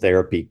occupational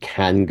therapy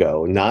can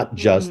go, not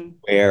just Mm.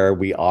 where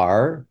we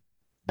are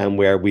and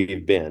where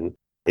we've been.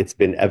 It's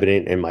been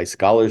evident in my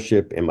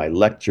scholarship, in my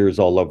lectures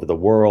all over the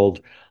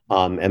world,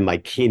 and my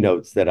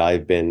keynotes that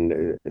I've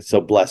been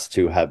so blessed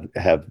to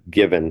have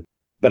given.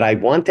 But I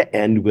want to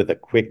end with a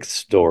quick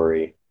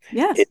story. In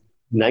Yes.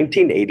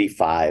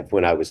 1985,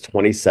 when I was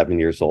 27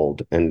 years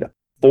old and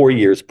 4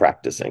 years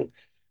practicing,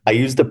 I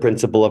used the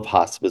principle of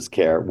hospice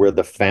care, where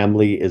the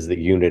family is the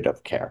unit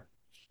of care,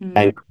 Mm.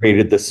 and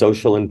created the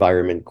social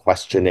environment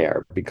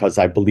questionnaire because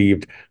I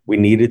believed we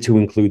needed to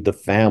include the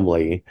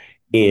family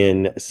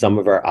in some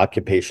of our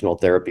occupational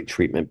therapy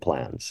treatment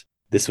plans.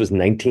 This was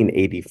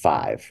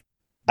 1985.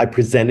 I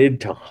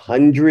presented to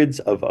hundreds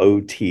of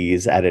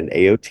OTs at an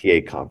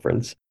AOTA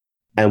conference,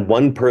 and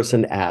one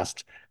person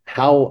asked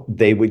how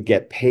they would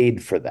get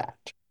paid for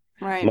that.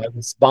 Right. My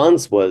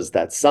response was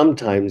that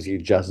sometimes you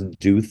just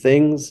do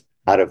things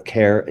out of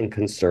care and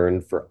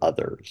concern for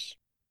others.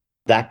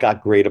 That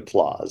got great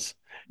applause.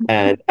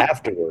 And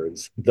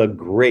afterwards, the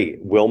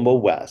great Wilma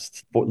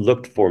West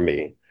looked for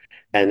me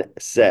and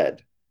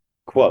said,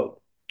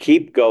 quote,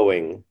 "Keep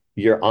going.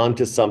 You're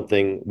onto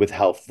something with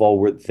how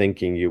forward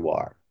thinking you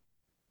are."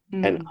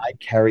 And Mm. I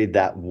carried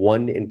that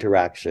one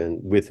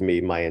interaction with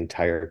me my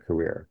entire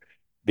career,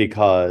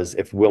 because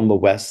if Wilma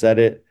West said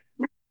it,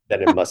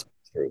 then it must be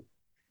true.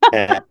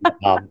 And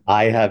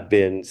I have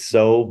been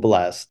so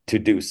blessed to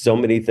do so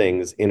many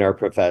things in our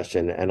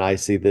profession. And I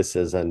see this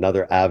as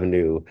another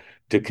avenue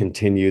to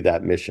continue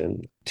that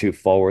mission to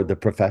forward the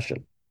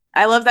profession.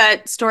 I love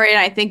that story. And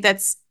I think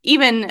that's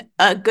even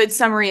a good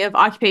summary of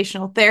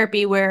occupational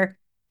therapy, where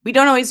we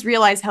don't always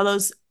realize how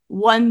those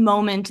one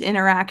moment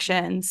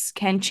interactions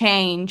can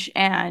change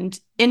and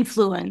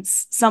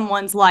influence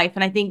someone's life.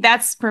 And I think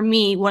that's, for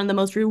me, one of the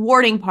most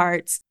rewarding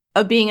parts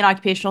of being an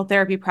occupational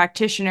therapy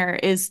practitioner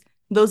is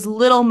those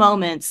little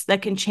moments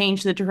that can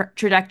change the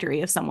trajectory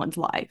of someone's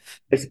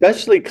life.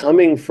 Especially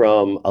coming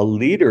from a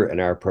leader in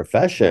our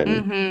profession,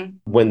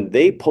 Mm-hmm. when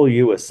they pull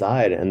you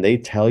aside and they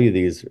tell you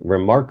these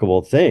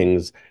remarkable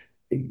things,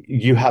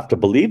 you have to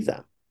believe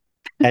them.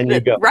 And you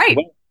go, Right.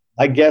 well,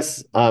 I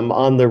guess I'm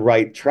on the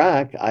right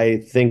track. I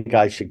think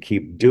I should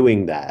keep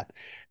doing that.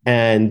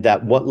 And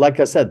that what,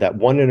 like I said, that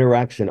one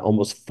interaction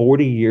almost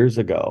 40 years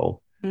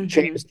ago Mm-hmm.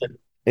 changed the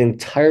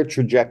entire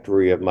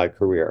trajectory of my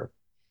career.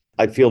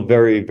 I feel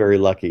very, very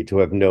lucky to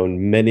have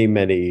known many,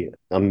 many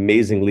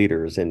amazing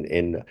leaders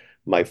in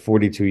my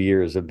 42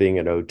 years of being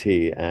an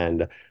OT.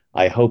 And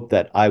I hope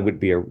that I would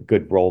be a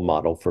good role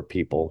model for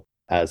people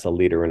as a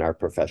leader in our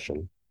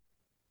profession.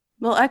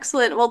 Well,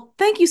 excellent. Well,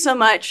 thank you so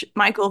much,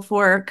 Michael,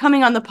 for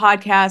coming on the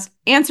podcast,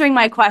 answering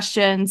my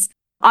questions.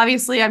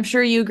 Obviously, I'm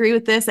sure you agree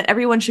with this, that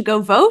everyone should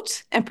go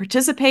vote and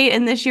participate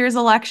in this year's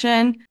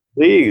election.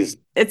 Please.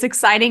 It's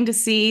exciting to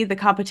see the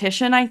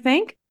competition, I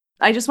think.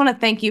 I just want to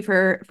thank you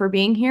for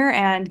being here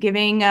and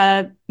giving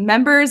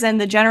members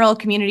and the general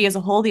community as a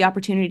whole the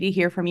opportunity to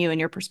hear from you and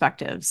your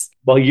perspectives.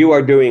 Well, you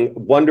are doing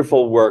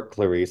wonderful work,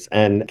 Clarice,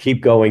 and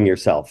keep going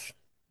yourself.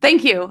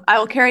 Thank you. I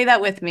will carry that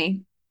with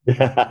me.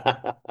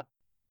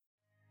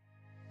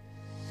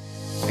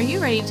 Are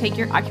you ready to take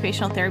your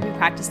occupational therapy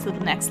practice to the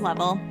next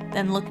level?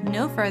 Then look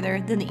no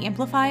further than the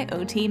Amplify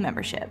OT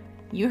membership.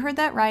 You heard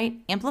that right.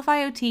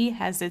 Amplify OT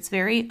has its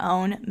very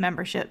own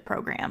membership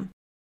program.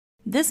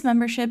 This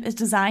membership is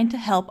designed to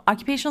help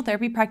occupational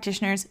therapy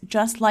practitioners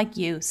just like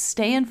you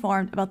stay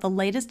informed about the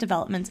latest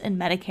developments in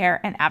Medicare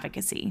and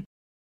advocacy.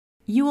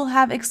 You will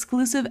have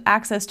exclusive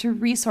access to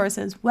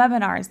resources,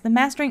 webinars, the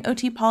Mastering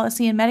OT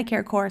Policy and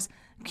Medicare course,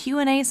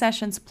 Q&A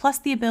sessions, plus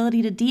the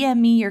ability to DM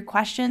me your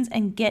questions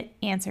and get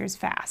answers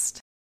fast.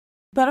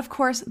 But of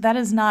course, that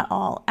is not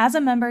all. As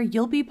a member,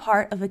 you'll be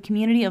part of a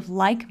community of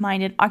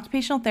like-minded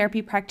occupational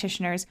therapy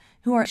practitioners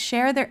who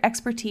share their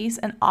expertise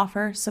and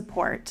offer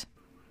support.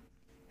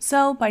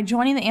 So, by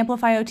joining the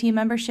Amplify OT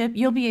membership,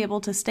 you'll be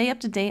able to stay up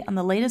to date on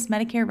the latest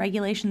Medicare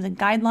regulations and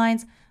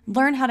guidelines,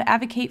 learn how to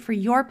advocate for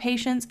your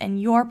patients and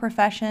your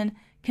profession,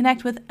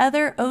 connect with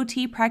other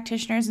OT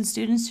practitioners and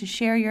students to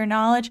share your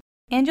knowledge,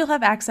 and you'll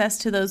have access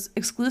to those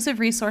exclusive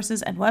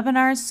resources and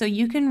webinars so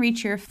you can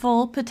reach your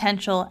full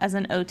potential as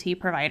an OT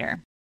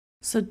provider.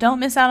 So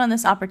don't miss out on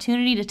this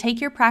opportunity to take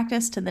your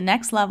practice to the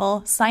next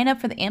level. Sign up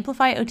for the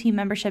Amplify OT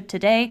membership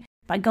today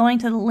by going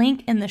to the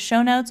link in the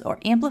show notes or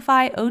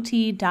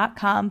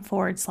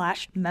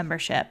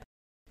amplifyot.com/membership.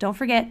 Don't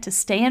forget to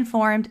stay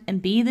informed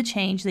and be the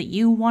change that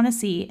you want to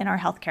see in our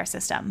healthcare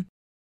system.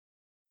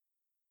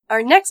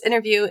 Our next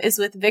interview is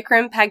with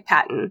Vikram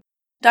Pagpatan.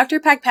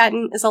 Dr.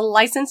 Pagpatan is a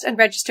licensed and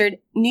registered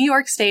New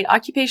York State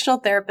occupational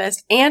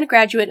therapist and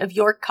graduate of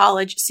York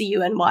College,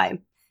 CUNY.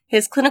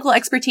 His clinical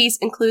expertise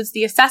includes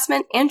the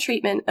assessment and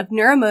treatment of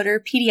neuromotor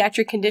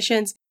pediatric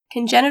conditions,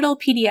 congenital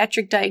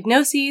pediatric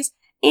diagnoses,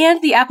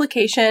 and the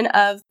application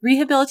of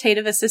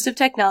rehabilitative assistive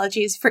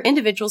technologies for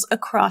individuals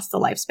across the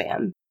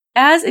lifespan.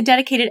 As a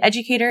dedicated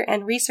educator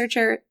and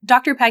researcher,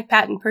 Dr.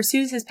 Pagpatan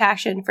pursues his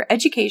passion for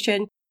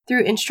education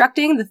through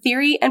instructing the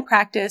Theory and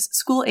Practice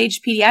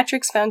School-Aged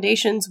Pediatrics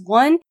Foundations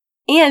 1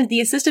 and the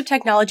Assistive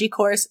Technology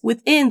course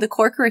within the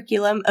core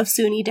curriculum of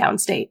SUNY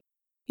Downstate.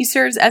 He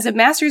serves as a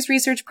Master's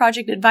Research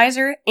Project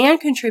Advisor and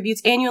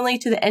contributes annually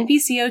to the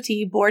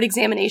NBCOT Board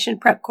Examination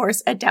Prep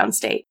course at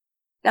Downstate.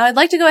 Now, I'd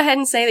like to go ahead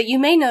and say that you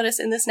may notice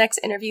in this next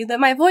interview that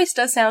my voice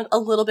does sound a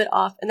little bit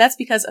off, and that's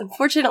because,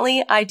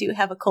 unfortunately, I do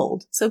have a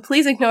cold. So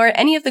please ignore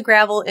any of the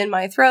gravel in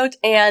my throat,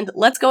 and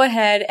let's go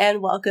ahead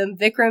and welcome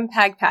Vikram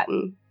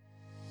Pagpatan.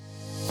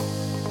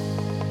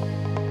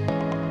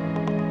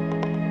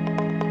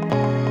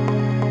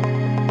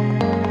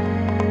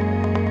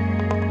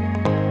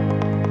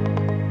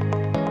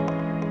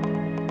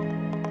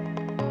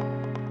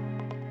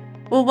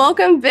 Well,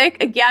 welcome,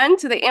 Vic, again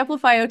to the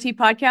Amplify OT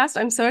podcast.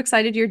 I'm so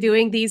excited you're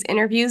doing these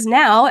interviews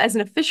now as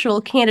an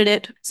official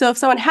candidate. So if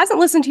someone hasn't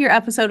listened to your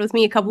episode with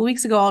me a couple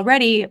weeks ago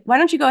already, why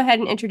don't you go ahead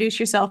and introduce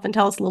yourself and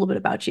tell us a little bit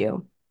about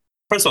you?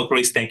 First of all,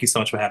 Grace, thank you so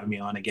much for having me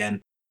on again.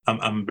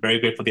 I'm very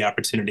grateful for the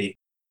opportunity.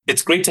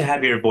 It's great to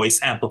have your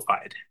voice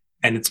amplified,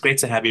 and it's great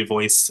to have your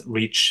voice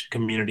reach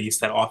communities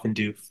that often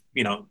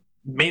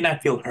may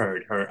not feel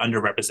heard or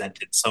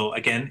underrepresented. So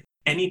again,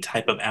 any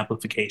type of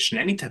amplification,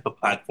 any type of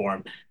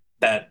platform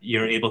that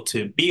you're able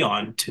to be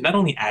on to not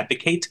only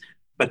advocate,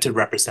 but to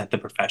represent the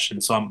profession.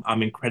 So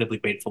I'm incredibly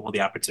grateful for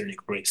the opportunity,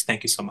 Grace.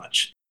 Thank you so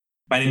much.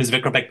 My name is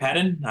Vikram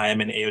Pagpatan. I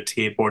am an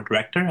AOTA board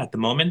director at the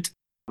moment.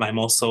 I'm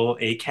also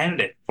a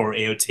candidate for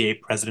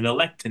AOTA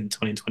president-elect in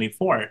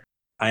 2024.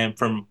 I am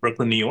from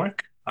Brooklyn, New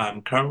York.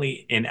 I'm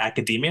currently in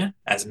academia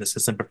as an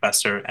assistant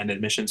professor and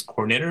admissions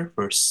coordinator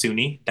for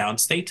SUNY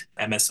Downstate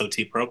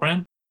MSOT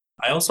program.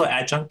 I also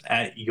adjunct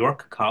at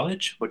York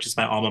College, which is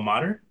my alma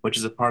mater, which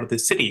is a part of the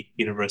City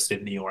University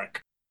of New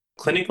York.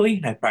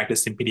 Clinically, I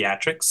practice in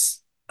pediatrics,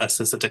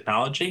 assistive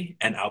technology,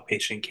 and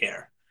outpatient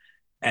care.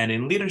 And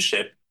in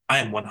leadership, I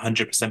am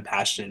 100%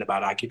 passionate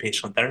about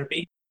occupational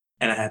therapy,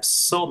 and I have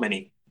so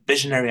many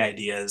visionary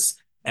ideas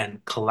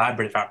and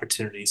collaborative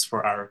opportunities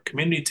for our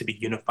community to be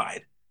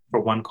unified for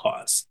one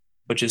cause,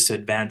 which is to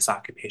advance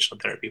occupational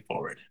therapy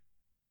forward.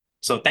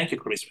 So thank you,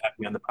 Clarice, for having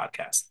me on the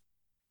podcast.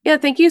 Yeah,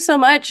 thank you so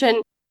much.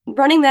 And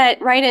running that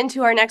right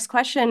into our next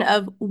question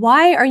of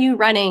why are you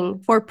running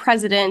for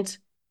president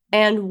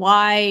and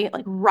why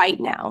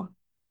right now?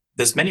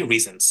 There's many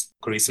reasons,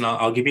 Clarice, and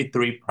I'll give you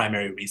three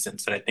primary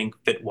reasons that I think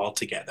fit well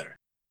together.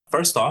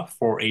 First off,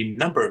 for a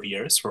number of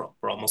years, for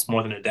almost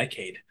more than a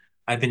decade,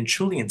 I've been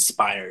truly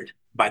inspired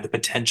by the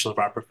potential of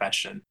our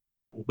profession.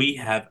 We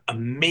have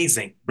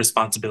amazing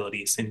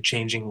responsibilities in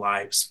changing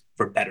lives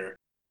for better,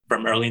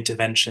 from early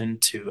intervention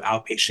to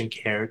outpatient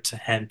care to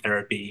hand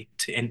therapy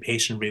to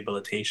inpatient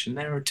rehabilitation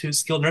or to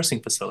skilled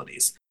nursing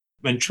facilities.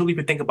 When truly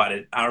we think about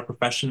it, our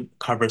profession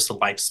covers the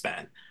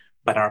lifespan,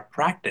 but our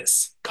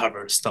practice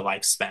covers the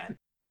lifespan.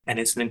 And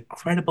it's an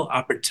incredible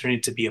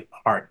opportunity to be a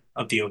part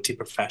of the OT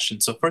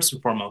profession. So first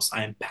and foremost,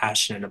 I am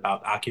passionate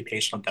about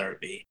occupational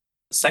therapy.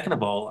 Second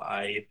of all,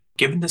 I've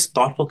given this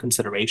thoughtful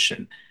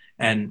consideration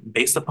and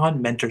based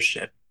upon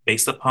mentorship,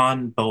 based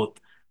upon both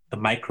the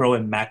micro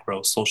and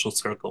macro social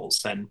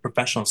circles and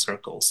professional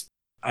circles,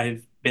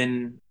 I've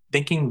been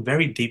thinking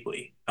very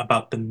deeply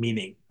about the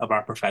meaning of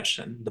our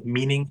profession, the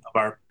meaning of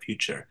our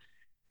future.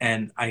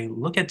 And I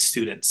look at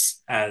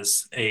students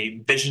as a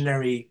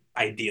visionary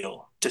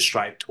ideal to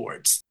strive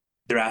towards,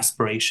 their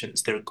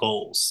aspirations, their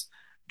goals,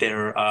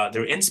 their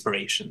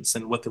inspirations,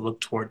 and what they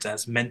look towards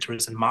as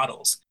mentors and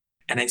models.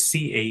 And I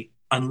see a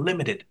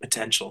unlimited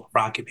potential for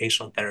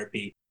occupational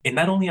therapy in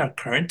not only our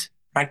current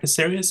practice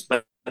areas,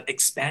 but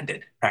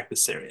expanded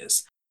practice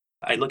areas.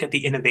 I look at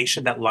the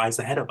innovation that lies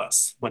ahead of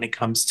us when it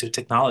comes to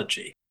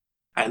technology.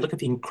 I look at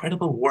the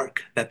incredible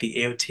work that the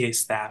AOTA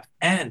staff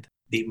and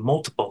the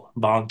multiple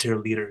volunteer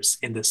leaders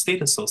in the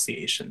state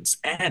associations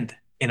and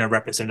in our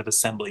representative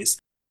assemblies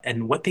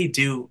and what they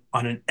do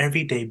on an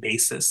everyday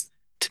basis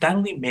to not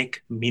only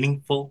make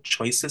meaningful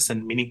choices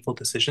and meaningful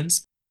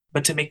decisions,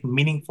 but to make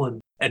meaningful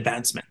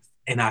advancements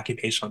in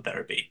occupational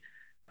therapy.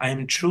 I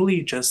am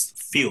truly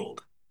just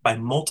fueled by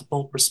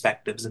multiple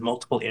perspectives in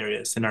multiple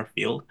areas in our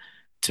field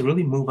to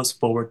really move us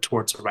forward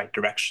towards the right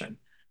direction.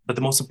 But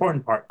the most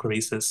important part,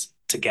 Clarice, is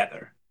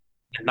together.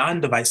 In a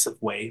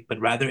non-divisive way, but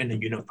rather in a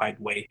unified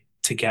way,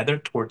 together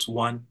towards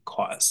one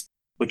cause,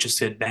 which is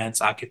to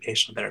advance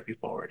occupational therapy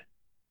forward.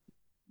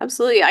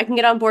 Absolutely. I can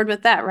get on board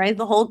with that, right?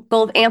 The whole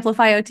goal of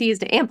Amplify OT is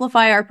to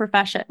amplify our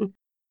profession.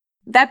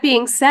 That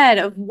being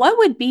said, what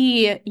would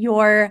be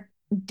your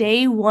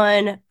day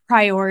one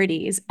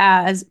priorities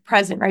as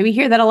president, right? We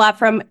hear that a lot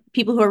from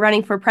people who are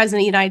running for president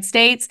of the United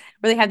States,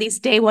 where they have these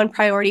day one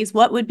priorities.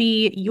 What would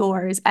be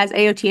yours as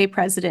AOTA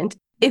president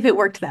if it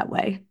worked that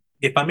way?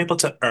 If I'm able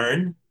to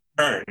earn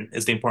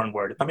is the important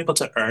word. If I'm able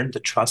to earn the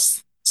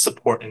trust,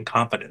 support, and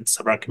confidence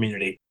of our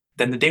community,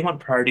 then the day one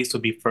priorities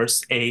would be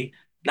first,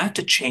 not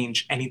to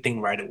change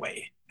anything right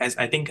away. As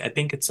I think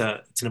it's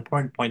an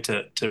important point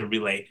to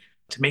relay,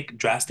 to make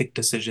drastic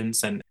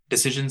decisions and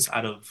decisions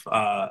out of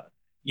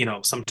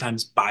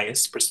sometimes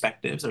biased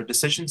perspectives or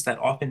decisions that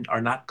often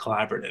are not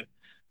collaborative,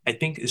 I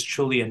think is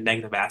truly a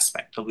negative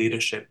aspect of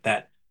leadership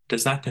that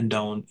does not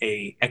condone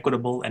a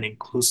equitable and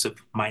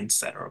inclusive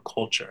mindset or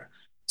culture.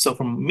 So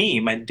for me,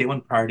 my day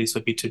one priorities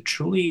would be to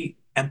truly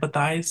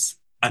empathize,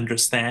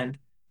 understand,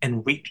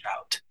 and reach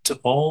out to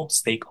all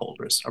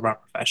stakeholders of our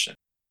profession.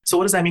 So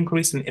what does that mean,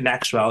 Clarice, in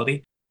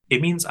actuality?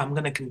 It means I'm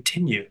going to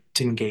continue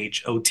to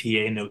engage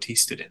OTA and OT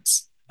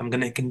students. I'm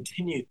going to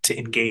continue to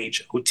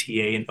engage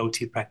OTA and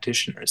OT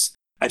practitioners.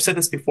 I've said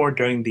this before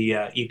during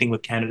the evening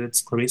with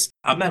candidates, Clarice.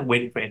 I'm not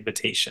waiting for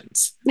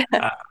invitations.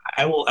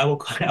 I will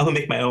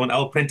make my own. I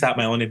will print out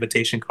my own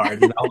invitation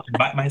card and I'll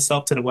invite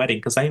myself to the wedding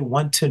because I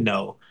want to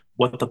know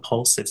what the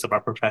pulse is of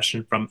our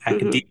profession from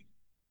academia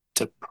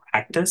to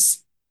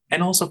practice,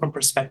 and also from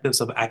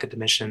perspectives of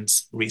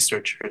academicians,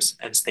 researchers,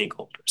 and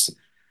stakeholders.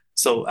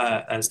 So,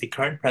 as the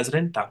current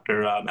president,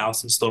 Dr.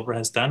 Allison Stover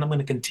has done, I'm going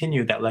to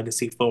continue that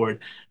legacy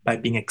forward by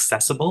being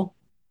accessible,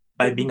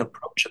 by being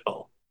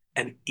approachable,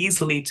 and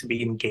easily to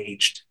be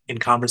engaged in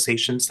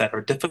conversations that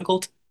are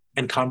difficult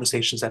and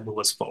conversations that move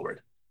us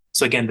forward.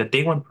 So, again, the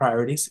day one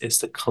priorities is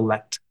to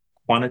collect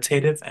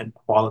quantitative and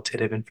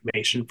qualitative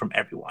information from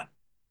everyone.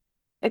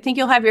 I think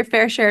you'll have your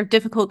fair share of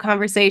difficult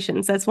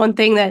conversations. That's one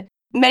thing that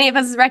many of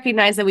us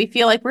recognize, that we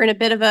feel like we're in a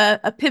bit of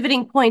a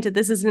pivoting point, that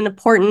this is an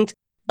important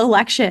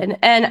election.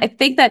 And I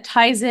think that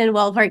ties in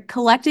well, right?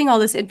 Collecting all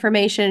this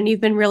information,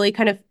 you've been really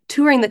kind of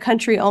touring the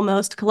country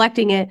almost,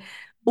 collecting it.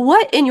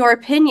 What, in your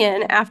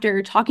opinion,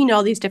 after talking to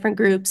all these different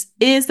groups,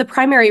 is the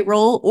primary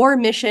role or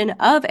mission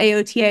of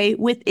AOTA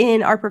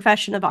within our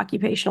profession of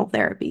occupational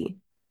therapy?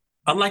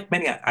 Unlike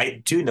many,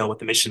 I do know what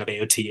the mission of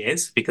AOTA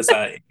is because,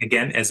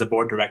 again, as a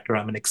board director,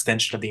 I'm an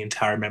extension of the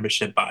entire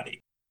membership body.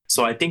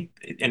 So I think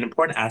an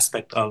important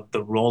aspect of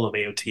the role of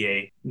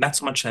AOTA, not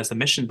so much as the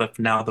mission, but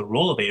for now the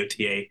role of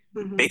AOTA,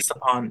 based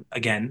upon,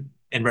 again,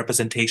 in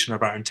representation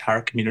of our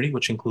entire community,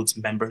 which includes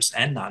members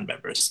and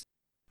non-members.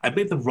 I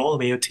believe the role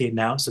of AOTA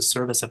now is to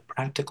serve as a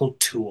practical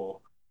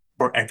tool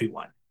for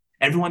everyone.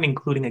 Everyone,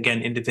 including,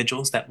 again,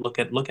 individuals that look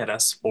at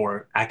us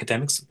for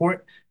academic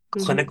support,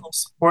 clinical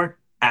support,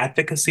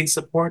 advocacy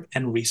support,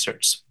 and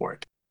research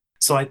support.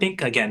 So I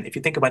think, again, if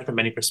you think about it from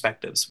many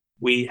perspectives,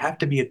 we have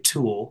to be a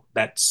tool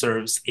that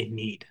serves a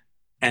need.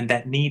 And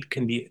that need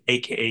can be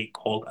AKA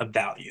called a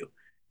value.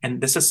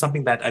 And this is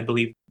something that I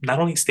believe not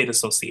only state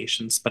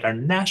associations, but our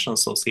national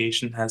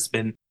association has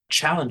been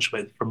challenged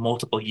with for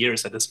multiple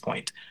years at this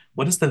point.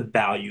 What is the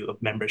value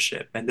of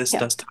membership? And this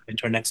does tie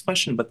into our next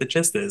question, but the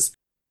gist is,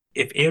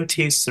 if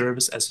AOTA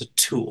serves as a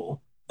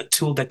tool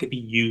that could be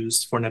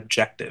used for an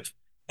objective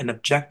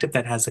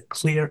that has a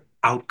clear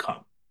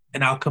outcome,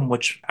 an outcome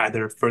which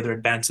either further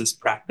advances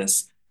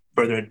practice,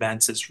 further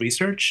advances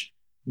research,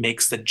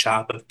 makes the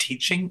job of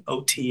teaching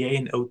OTA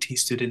and OT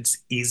students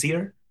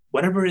easier,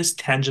 whatever is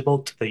tangible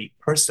to the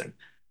person.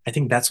 I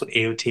think that's what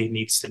AOTA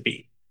needs to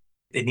be.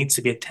 It needs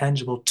to be a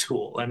tangible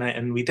tool.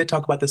 And we did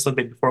talk about this a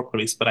little bit before,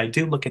 Clarice, but I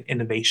do look at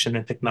innovation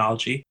and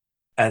technology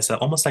as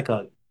almost like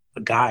a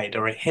guide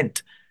or a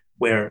hint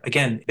where,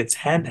 again, it's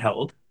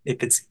handheld,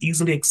 if it's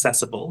easily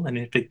accessible, and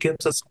if it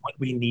gives us what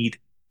we need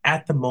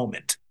at the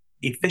moment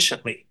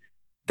efficiently,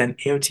 then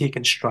AOTA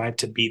can strive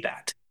to be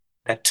that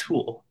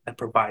tool that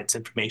provides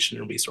information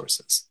and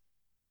resources.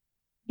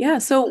 Yeah.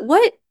 So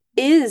what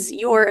is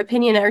your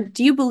opinion, or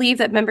do you believe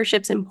that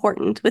membership's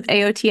important with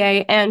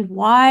AOTA, and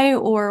why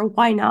or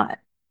why not?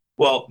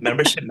 Well,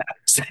 membership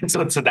matters.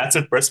 So that's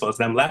it first of all.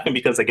 And I'm laughing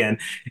because, again,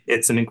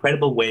 it's an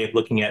incredible way of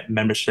looking at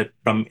membership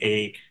from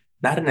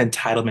not an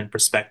entitlement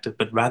perspective,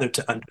 but rather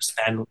to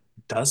understand,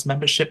 does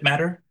membership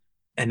matter?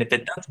 And if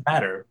it does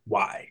matter,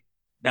 why?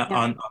 Now,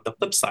 on the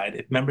flip side,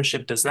 if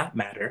membership does not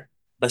matter,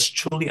 let's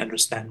truly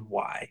understand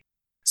why.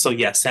 So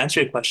yes, to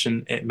answer your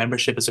question,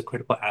 membership is a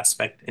critical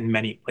aspect in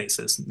many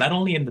places, not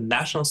only in the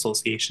National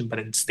Association, but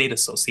in state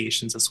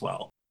associations as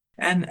well,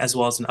 and as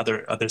well as in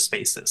other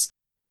spaces.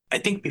 I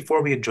think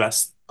before we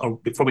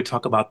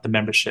talk about the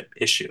membership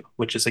issue,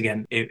 which is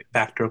again a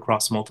factor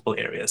across multiple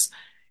areas,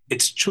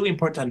 it's truly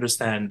important to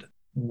understand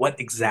what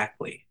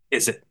exactly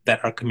is it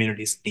that our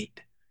communities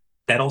need.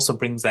 That also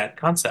brings that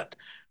concept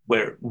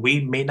where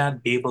we may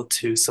not be able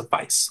to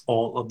suffice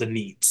all of the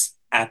needs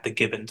at the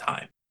given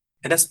time.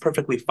 And that's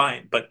perfectly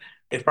fine. But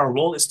if our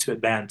role is to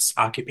advance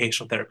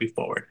occupational therapy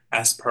forward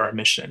as per our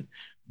mission,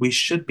 we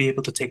should be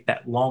able to take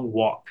that long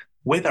walk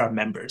with our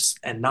members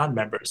and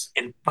non-members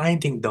in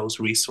finding those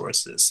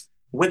resources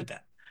with them.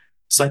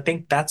 So I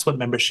think that's what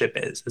membership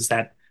is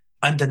that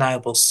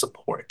undeniable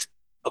support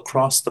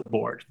across the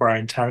board for our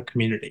entire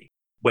community,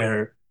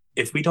 where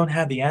if we don't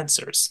have the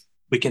answers,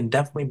 we can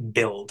definitely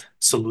build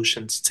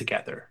solutions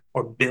together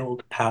or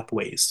build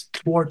pathways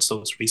towards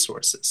those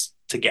resources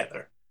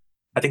together.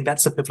 I think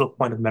that's the pivotal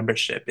point of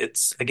membership.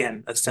 It's,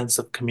 again, a sense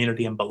of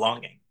community and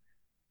belonging.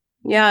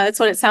 Yeah, that's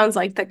what it sounds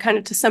like, that kind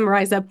of to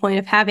summarize that point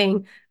of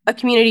having a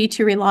community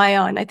to rely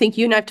on. I think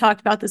you and I've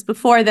talked about this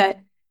before,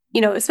 that,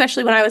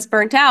 especially when I was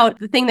burnt out,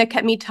 the thing that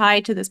kept me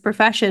tied to this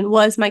profession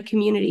was my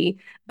community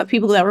of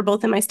people that were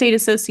both in my state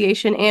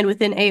association and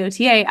within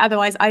AOTA.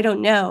 Otherwise, I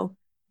don't know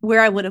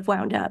where I would have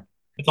wound up.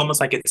 It's almost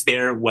like it's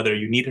there whether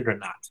you need it or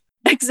not.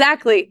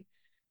 Exactly.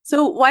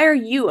 So why are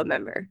you a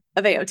member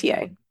of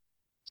AOTA?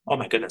 Oh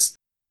my goodness.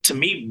 To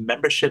me,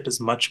 membership is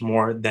much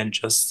more than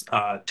just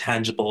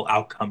tangible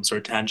outcomes or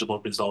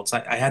tangible results.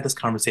 I had this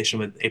conversation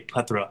with a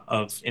plethora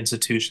of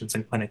institutions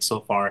and clinics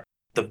so far.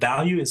 The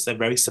value is a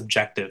very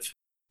subjective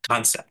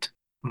concept.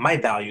 My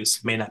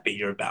values may not be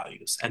your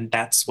values, and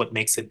that's what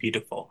makes it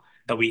beautiful,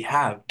 that we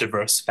have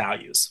diverse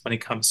values when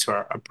it comes to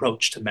our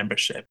approach to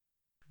membership.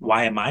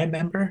 Why am I a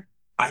member?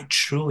 I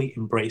truly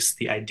embrace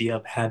the idea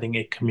of having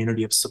a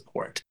community of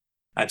support.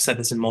 I've said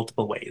this in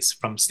multiple ways,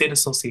 from state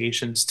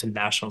associations to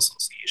national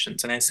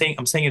associations. And I'm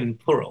saying it in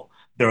plural.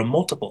 There are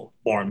multiple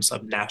forms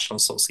of national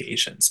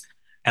associations.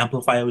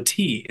 Amplify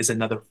OT is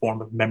another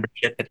form of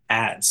membership that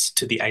adds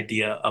to the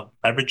idea of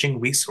leveraging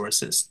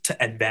resources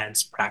to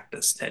advance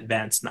practice, to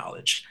advance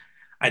knowledge.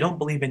 I don't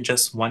believe in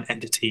just one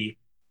entity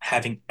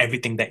having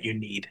everything that you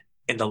need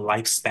in the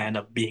lifespan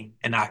of being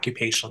an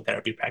occupational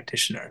therapy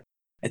practitioner.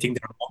 I think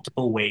there are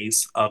multiple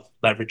ways of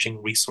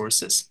leveraging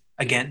resources,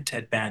 again, to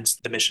advance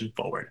the mission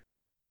forward.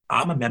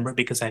 I'm a member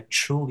because I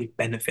truly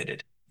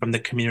benefited from the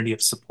community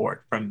of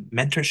support, from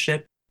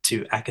mentorship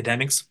to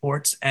academic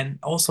supports, and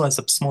also as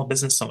a small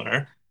business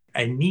owner,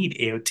 I need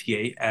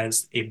AOTA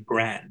as a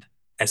brand,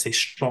 as a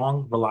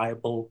strong,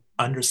 reliable,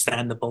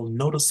 understandable,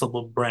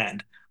 noticeable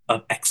brand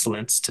of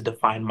excellence to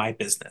define my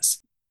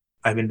business.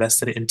 I've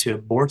invested into a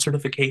board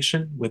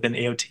certification within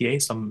AOTA.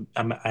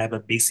 I have a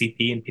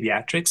BCP in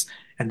pediatrics,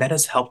 and that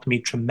has helped me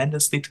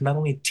tremendously to not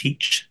only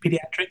teach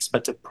pediatrics,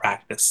 but to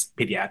practice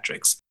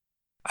pediatrics.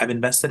 I've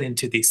invested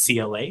into the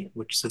CLA,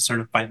 which is a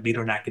certified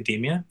leader in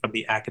academia from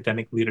the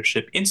Academic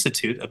Leadership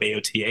Institute of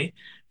AOTA,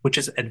 which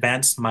has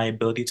advanced my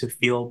ability to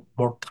feel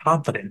more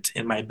confident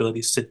in my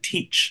abilities to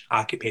teach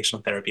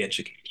occupational therapy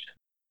education.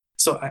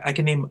 So I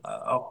can name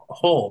a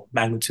whole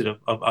magnitude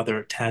of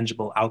other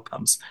tangible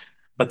outcomes.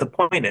 But the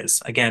point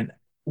is, again,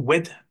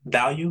 with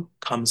value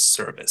comes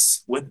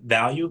service. With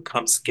value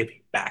comes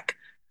giving back.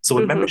 So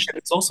what membership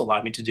has also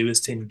allowed me to do is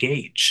to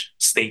engage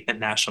state and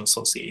national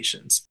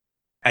associations.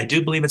 I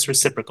do believe it's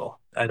reciprocal.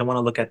 I don't want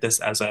to look at this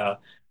as a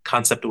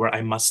concept where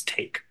I must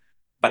take,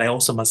 but I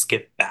also must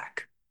give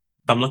back.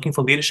 If I'm looking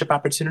for leadership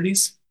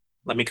opportunities,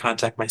 let me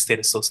contact my state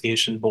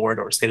association board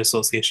or state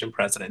association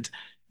president.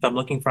 If I'm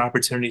looking for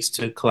opportunities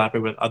to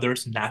collaborate with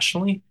others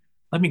nationally,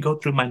 let me go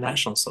through my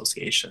national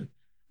association.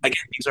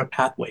 Again, these are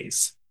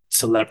pathways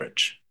to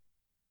leverage.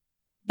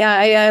 Yeah,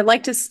 I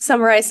like to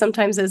summarize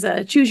sometimes as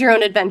a choose your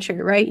own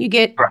adventure, right? You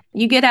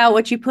get out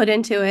what you put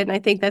into it. And I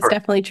think that's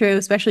definitely true,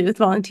 especially with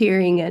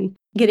volunteering and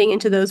getting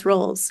into those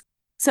roles.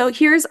 So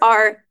here's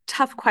our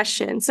tough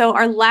question. So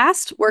our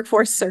last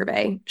workforce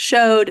survey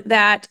showed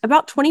that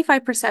about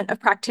 25% of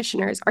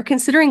practitioners are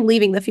considering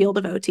leaving the field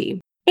of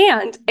OT.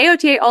 And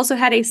AOTA also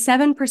had a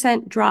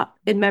 7% drop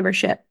in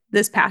membership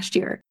this past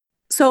year.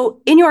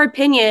 So in your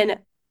opinion,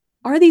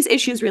 are these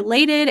issues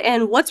related?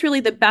 And what's really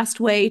the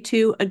best way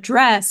to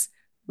address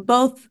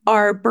both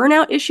our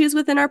burnout issues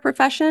within our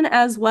profession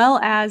as well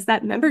as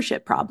that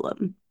membership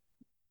problem?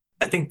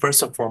 I think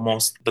first and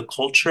foremost, the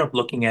culture of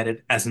looking at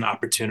it as an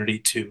opportunity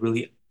to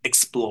really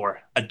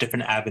explore a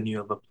different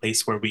avenue of a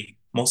place where we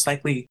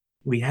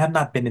have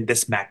not been in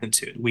this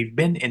magnitude. We've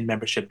been in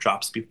membership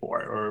drops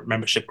before or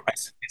membership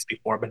crises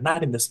before, but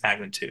not in this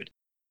magnitude.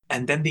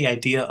 And then the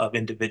idea of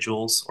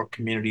individuals or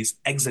communities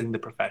exiting the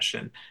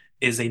profession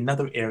is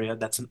another area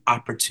that's an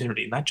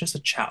opportunity, not just a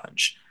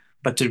challenge,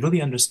 but to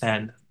really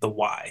understand the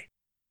why.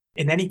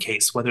 In any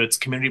case, whether it's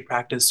community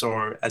practice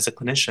or as a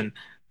clinician,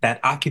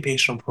 that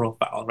occupational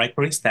profile, right,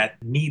 Grace,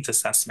 that needs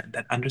assessment,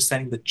 that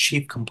understanding the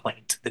chief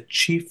complaint, the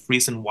chief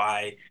reason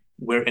why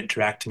we're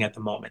interacting at the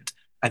moment,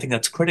 I think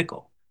that's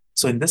critical.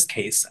 So in this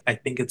case, I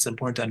think it's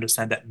important to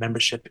understand that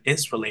membership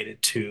is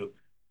related to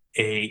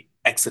a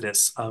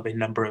exodus of a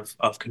number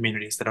of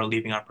communities that are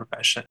leaving our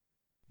profession.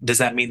 Does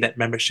that mean that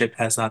membership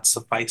has not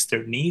sufficed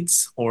their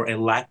needs or a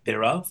lack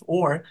thereof?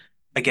 Or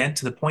again,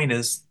 to the point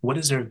is, what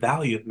is their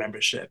value of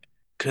membership?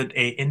 Could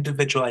a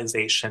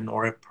individualization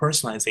or a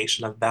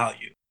personalization of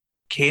value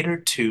cater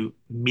to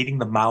meeting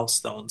the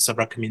milestones of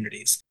our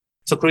communities?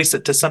 So,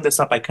 Carissa, to sum this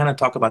up, I kind of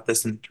talk about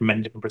this from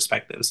many different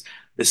perspectives.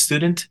 The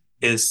student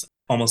is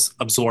almost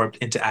absorbed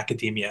into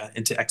academia,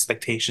 into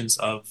expectations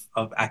of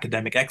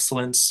academic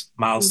excellence,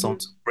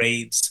 milestones,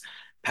 grades,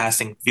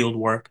 passing field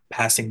work,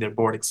 passing their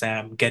board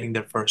exam, getting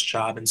their first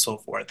job, and so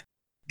forth.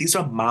 These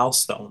are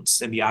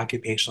milestones in the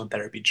occupational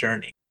therapy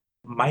journey.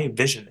 My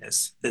vision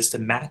is to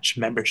match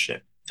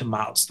membership to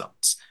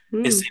milestones,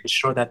 is to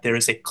ensure that there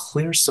is a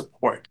clear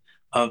support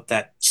of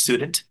that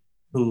student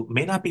who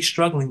may not be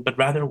struggling, but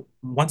rather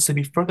wants to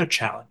be further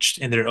challenged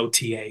in their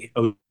OT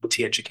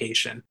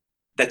education.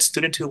 That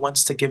student who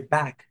wants to give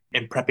back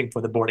in prepping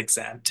for the board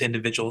exam to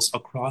individuals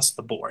across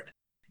the board.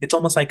 It's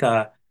almost like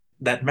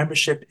that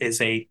membership is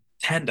a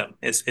tandem,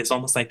 is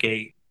almost like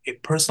a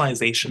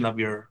personalization of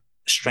your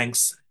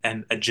strengths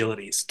and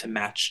agilities to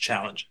match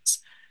challenges.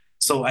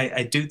 So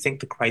I do think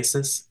the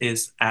crisis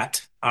is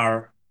at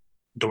our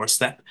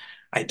doorstep.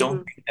 I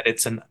don't think that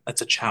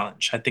it's a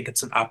challenge. I think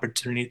it's an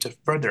opportunity to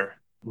further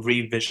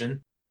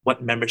revision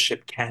what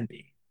membership can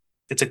be.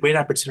 It's a great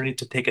opportunity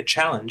to take a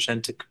challenge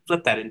and to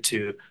flip that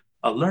into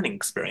a learning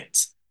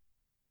experience.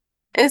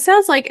 And it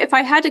sounds like if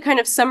I had to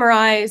kind of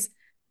summarize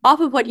off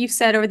of what you've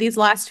said over these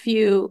last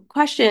few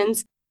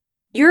questions,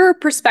 your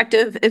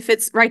perspective, if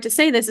it's right to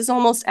say this, is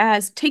almost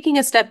as taking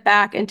a step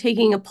back and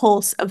taking a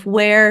pulse of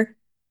where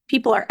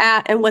people are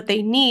at and what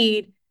they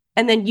need,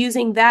 and then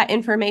using that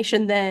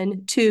information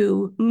then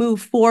to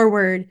move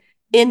forward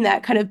in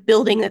that kind of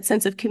building that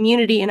sense of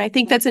community. And I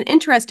think that's an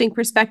interesting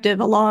perspective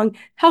along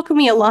how can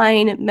we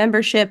align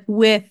membership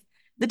with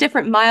the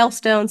different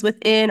milestones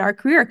within our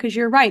career? Because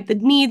you're right, the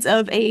needs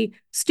of a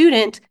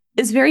student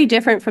is very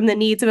different from the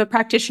needs of a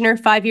practitioner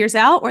 5 years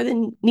out or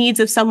the needs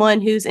of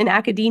someone who's in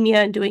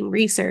academia and doing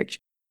research.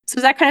 So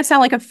does that kind of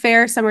sound like a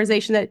fair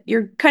summarization that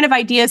your kind of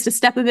idea is to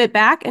step a bit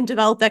back and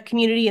develop that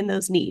community and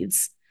those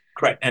needs?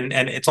 Correct. And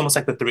it's almost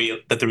like the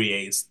three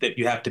A's, that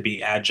you have to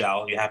be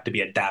agile, you have to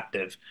be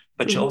adaptive,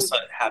 but you Hmm. also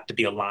have to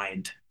be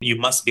aligned. You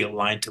must be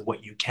aligned to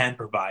what you can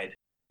provide,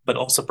 but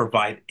also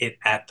provide it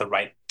at the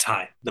right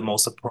time, the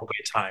most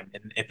appropriate time.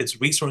 And if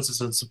it's resources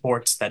and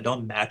supports that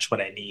don't match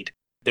what I need,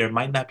 there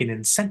might not be an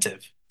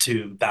incentive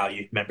to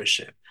value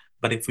membership.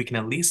 But if we can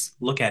at least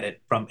look at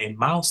it from a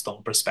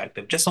milestone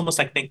perspective, just almost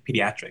like think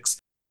pediatrics,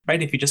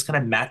 right? If you just kind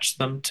of match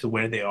them to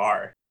where they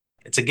are,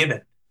 it's a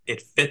given.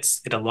 It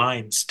fits, it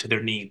aligns to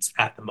their needs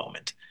at the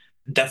moment.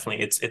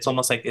 Definitely, it's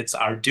almost like it's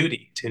our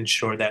duty to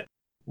ensure that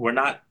we're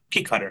not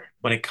cookie cutter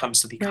when it comes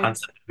to the Right.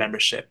 concept of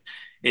membership.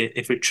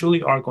 If we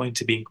truly are going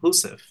to be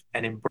inclusive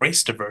and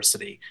embrace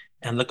diversity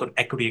and look at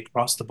equity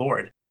across the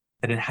board,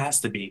 then it has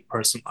to be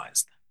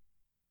personalized.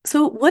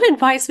 So, what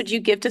advice would you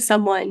give to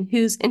someone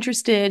who's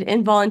interested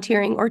in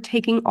volunteering or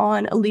taking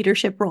on a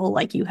leadership role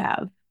like you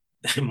have?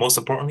 Most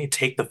importantly,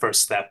 take the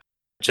first step.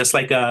 Just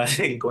like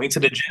going to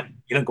the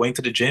gym, going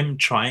to the gym,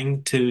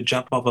 trying to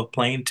jump off a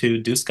plane to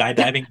do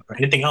skydiving or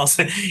anything else.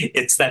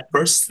 It's that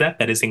first step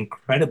that is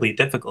incredibly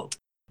difficult.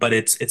 But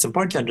it's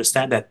important to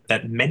understand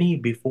that many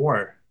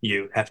before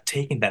you have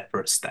taken that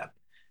first step.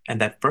 And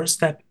that first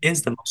step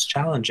is the most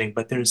challenging,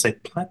 but there's a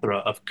plethora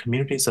of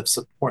communities of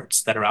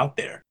supports that are out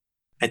there.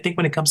 I think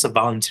when it comes to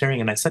volunteering,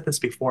 and I said this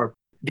before,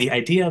 the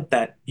idea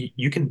that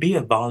you can be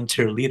a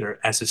volunteer leader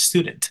as a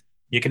student,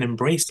 you can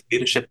embrace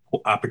leadership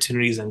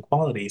opportunities and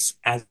qualities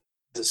as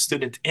a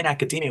student in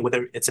academia,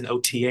 whether it's an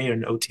OTA or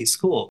an OT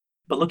school.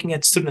 But looking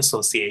at student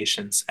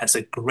associations as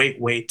a great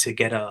way to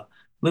get a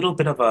little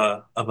bit of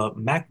a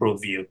macro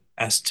view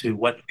as to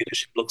what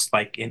leadership looks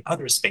like in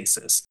other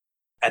spaces.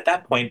 At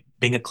that point,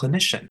 being a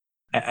clinician,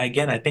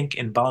 again, I think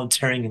in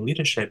volunteering and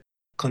leadership,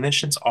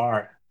 clinicians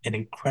are an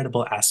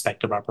incredible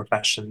aspect of our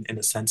profession in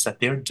the sense that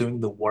they're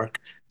doing the work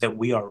that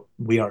we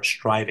are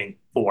striving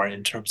for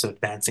in terms of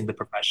advancing the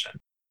profession.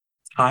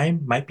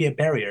 Time might be a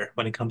barrier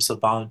when it comes to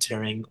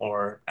volunteering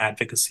or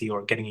advocacy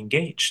or getting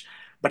engaged.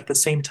 But at the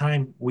same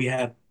time, we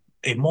have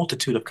a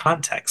multitude of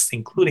contexts,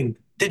 including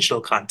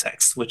digital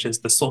context, which is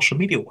the social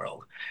media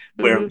world,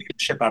 where Hmm.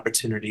 leadership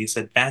opportunities,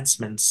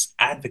 advancements,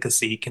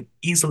 advocacy can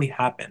easily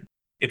happen,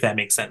 if that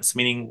makes sense.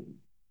 Meaning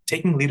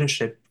taking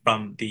leadership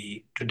from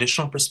the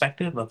traditional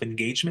perspective of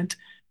engagement,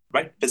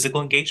 right?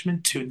 Physical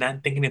engagement to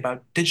then thinking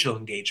about digital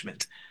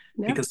engagement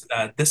Yeah. because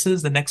this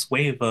is the next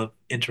wave of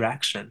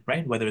interaction,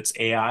 right? Whether it's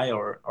AI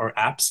or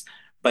apps,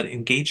 but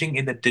engaging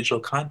in the digital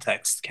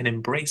context can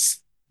embrace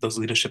those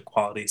leadership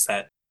qualities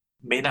that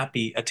may not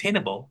be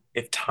attainable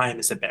if time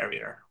is a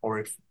barrier or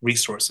if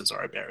resources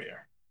are a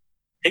barrier.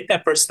 Take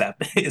that first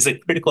step is a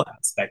critical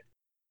aspect.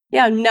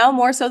 Yeah, now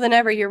more so than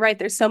ever, you're right.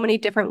 There's so many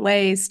different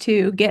ways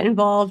to get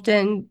involved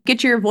and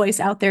get your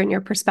voice out there and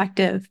your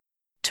perspective.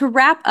 To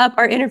wrap up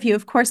our interview,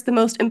 of course, the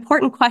most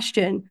important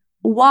question,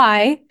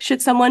 why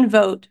should someone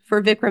vote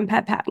for Vikram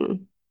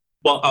Pagpatan?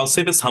 Well, I'll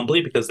say this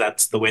humbly because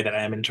that's the way that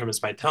I am in terms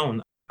of my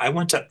tone. I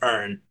want to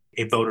earn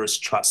a voter's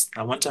trust.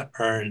 I want to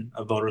earn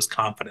a voter's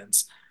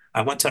confidence.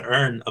 I want to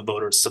earn a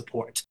voter's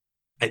support.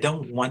 I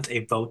don't want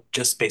a vote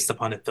just based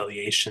upon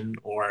affiliation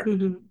or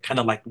Hmm. kind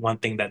of like one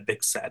thing that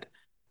Vic said.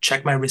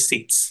 Check my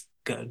receipts,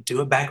 do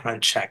a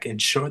background check,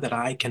 ensure that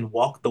I can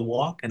walk the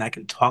walk and I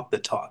can talk the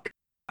talk.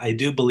 I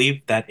do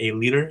believe that a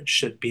leader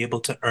should be able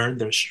to earn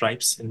their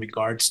stripes in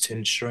regards to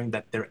ensuring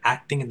that they're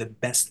acting in the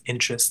best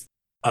interest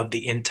of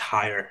the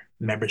entire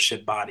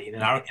membership body. And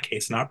in our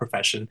case, in our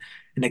profession,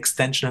 an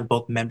extension of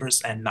both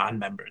members and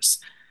non-members.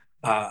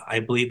 I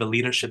believe a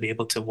leader should be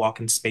able to walk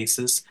in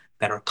spaces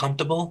that are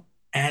comfortable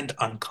and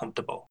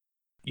uncomfortable.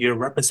 You're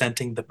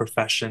representing the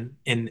profession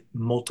in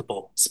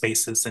multiple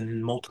spaces and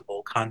in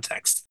multiple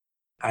contexts.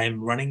 I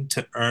am running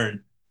to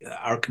earn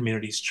our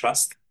community's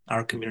trust,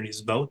 our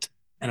community's vote,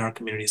 and our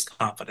community's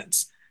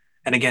confidence.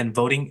 And again,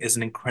 voting is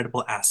an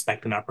incredible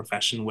aspect in our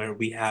profession where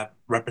we have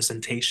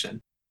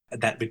representation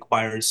that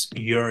requires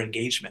your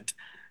engagement.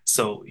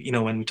 So,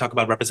 when we talk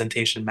about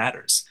representation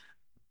matters,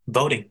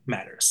 voting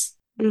matters,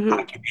 Hmm.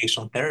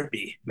 occupational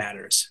therapy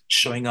matters,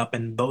 showing up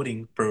and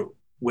voting for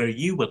where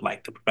you would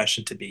like the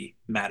profession to be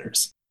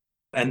matters.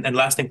 And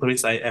last thing,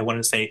 Clarice, I want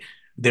to say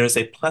there's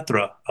a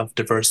plethora of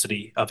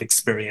diversity of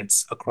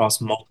experience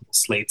across multiple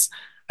slates.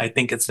 I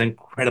think it's an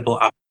incredible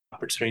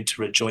opportunity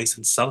to rejoice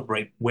and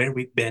celebrate where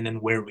we've been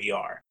and where we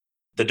are.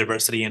 The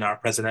diversity in our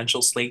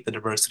presidential slate, the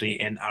diversity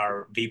in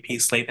our VP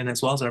slate, and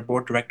as well as our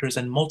board directors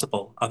and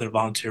multiple other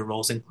volunteer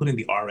roles, including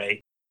the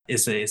RA,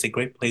 is a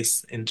great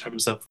place in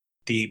terms of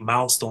the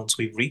milestones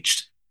we've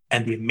reached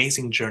and the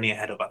amazing journey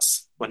ahead of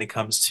us when it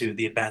comes to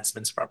the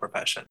advancements of our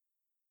profession.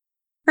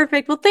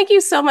 Perfect. Well, thank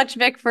you so much,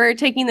 Vic, for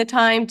taking the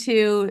time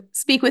to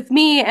speak with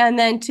me and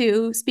then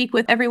to speak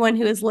with everyone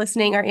who is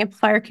listening, our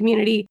Amplifier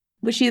community.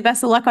 Wish you the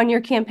best of luck on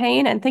your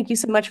campaign, and thank you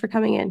so much for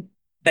coming in.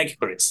 Thank you,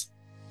 Chris.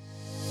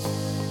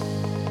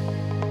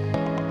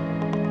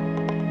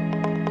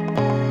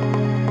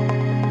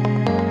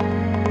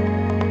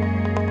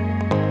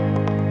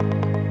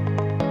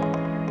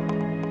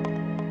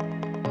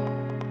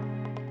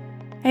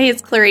 Hey, Hey,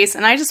 it's Clarice,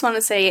 and I just want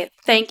to say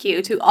thank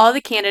you to all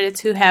the candidates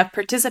who have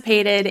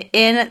participated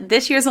in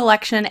this year's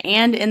election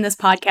and in this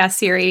podcast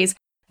series.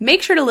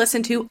 Make sure to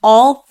listen to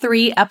all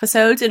 3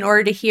 episodes in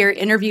order to hear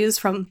interviews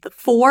from the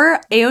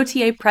 4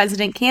 AOTA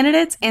president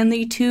candidates and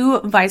the 2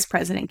 vice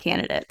president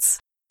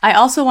candidates. I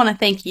also want to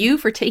thank you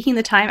for taking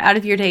the time out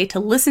of your day to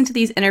listen to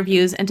these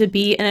interviews and to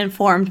be an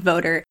informed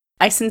voter.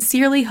 I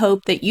sincerely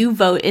hope that you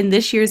vote in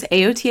this year's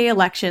AOTA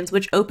elections,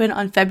 which open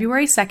on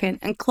February 2nd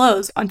and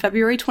close on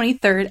February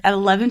 23rd at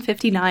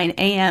 11:59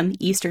 a.m.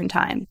 Eastern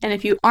Time. And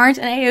if you aren't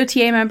an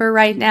AOTA member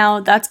right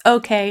now, that's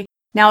okay.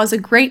 Now is a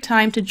great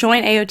time to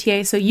join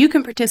AOTA so you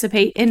can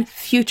participate in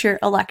future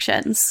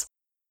elections.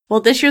 Well,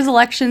 this year's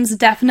elections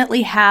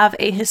definitely have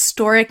a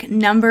historic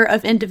number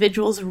of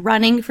individuals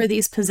running for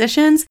these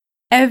positions.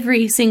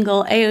 Every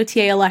single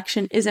AOTA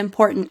election is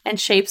important and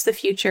shapes the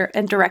future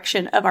and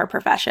direction of our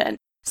profession.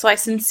 So I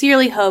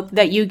sincerely hope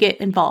that you get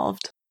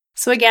involved.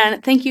 So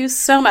again, thank you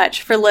so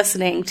much for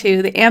listening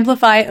to the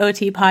Amplify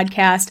OT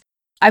podcast.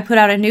 I put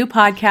out a new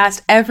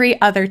podcast every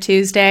other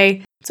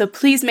Tuesday, so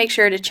please make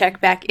sure to check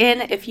back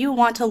in if you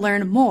want to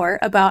learn more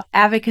about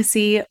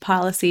advocacy,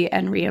 policy,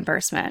 and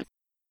reimbursement.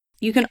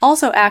 You can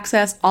also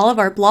access all of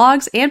our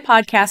blogs and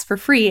podcasts for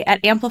free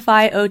at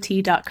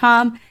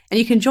amplifyot.com, and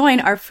you can join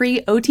our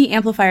free OT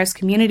Amplifiers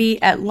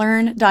community at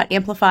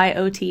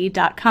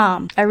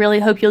learn.amplifyot.com. I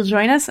really hope you'll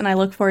join us, and I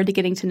look forward to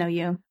getting to know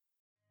you.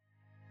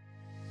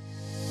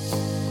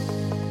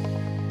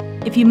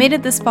 If you made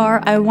it this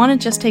far, I want to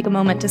just take a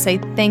moment to say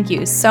thank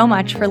you so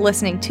much for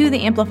listening to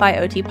the Amplify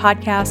OT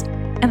podcast,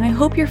 and I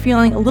hope you're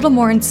feeling a little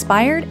more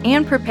inspired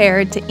and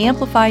prepared to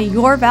amplify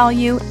your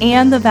value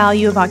and the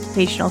value of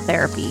occupational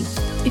therapy.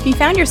 If you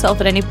found yourself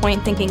at any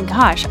point thinking,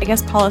 gosh, I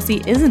guess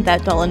policy isn't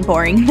that dull and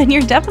boring, then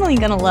you're definitely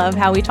going to love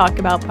how we talk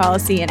about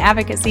policy and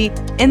advocacy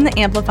in the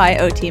Amplify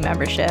OT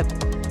membership.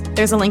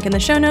 There's a link in the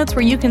show notes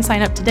where you can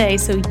sign up today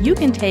so you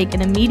can take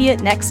an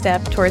immediate next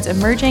step towards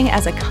emerging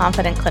as a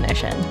confident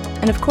clinician.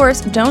 And of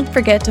course, don't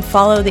forget to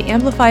follow the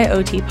Amplify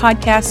OT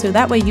podcast so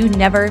that way you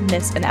never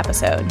miss an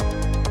episode.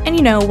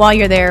 And while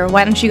you're there,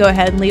 why don't you go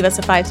ahead and leave us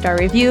a 5-star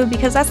review,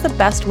 because that's the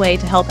best way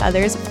to help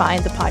others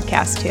find the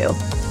podcast too.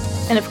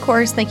 And of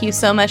course, thank you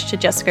so much to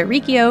Jessica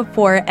Riccio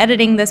for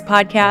editing this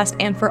podcast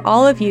and for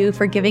all of you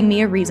for giving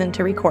me a reason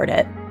to record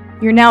it.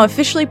 You're now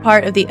officially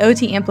part of the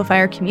OT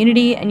Amplifier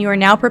community, and you are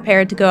now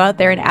prepared to go out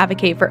there and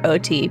advocate for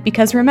OT,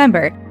 because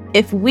remember,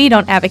 if we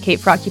don't advocate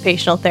for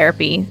occupational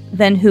therapy,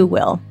 then who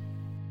will?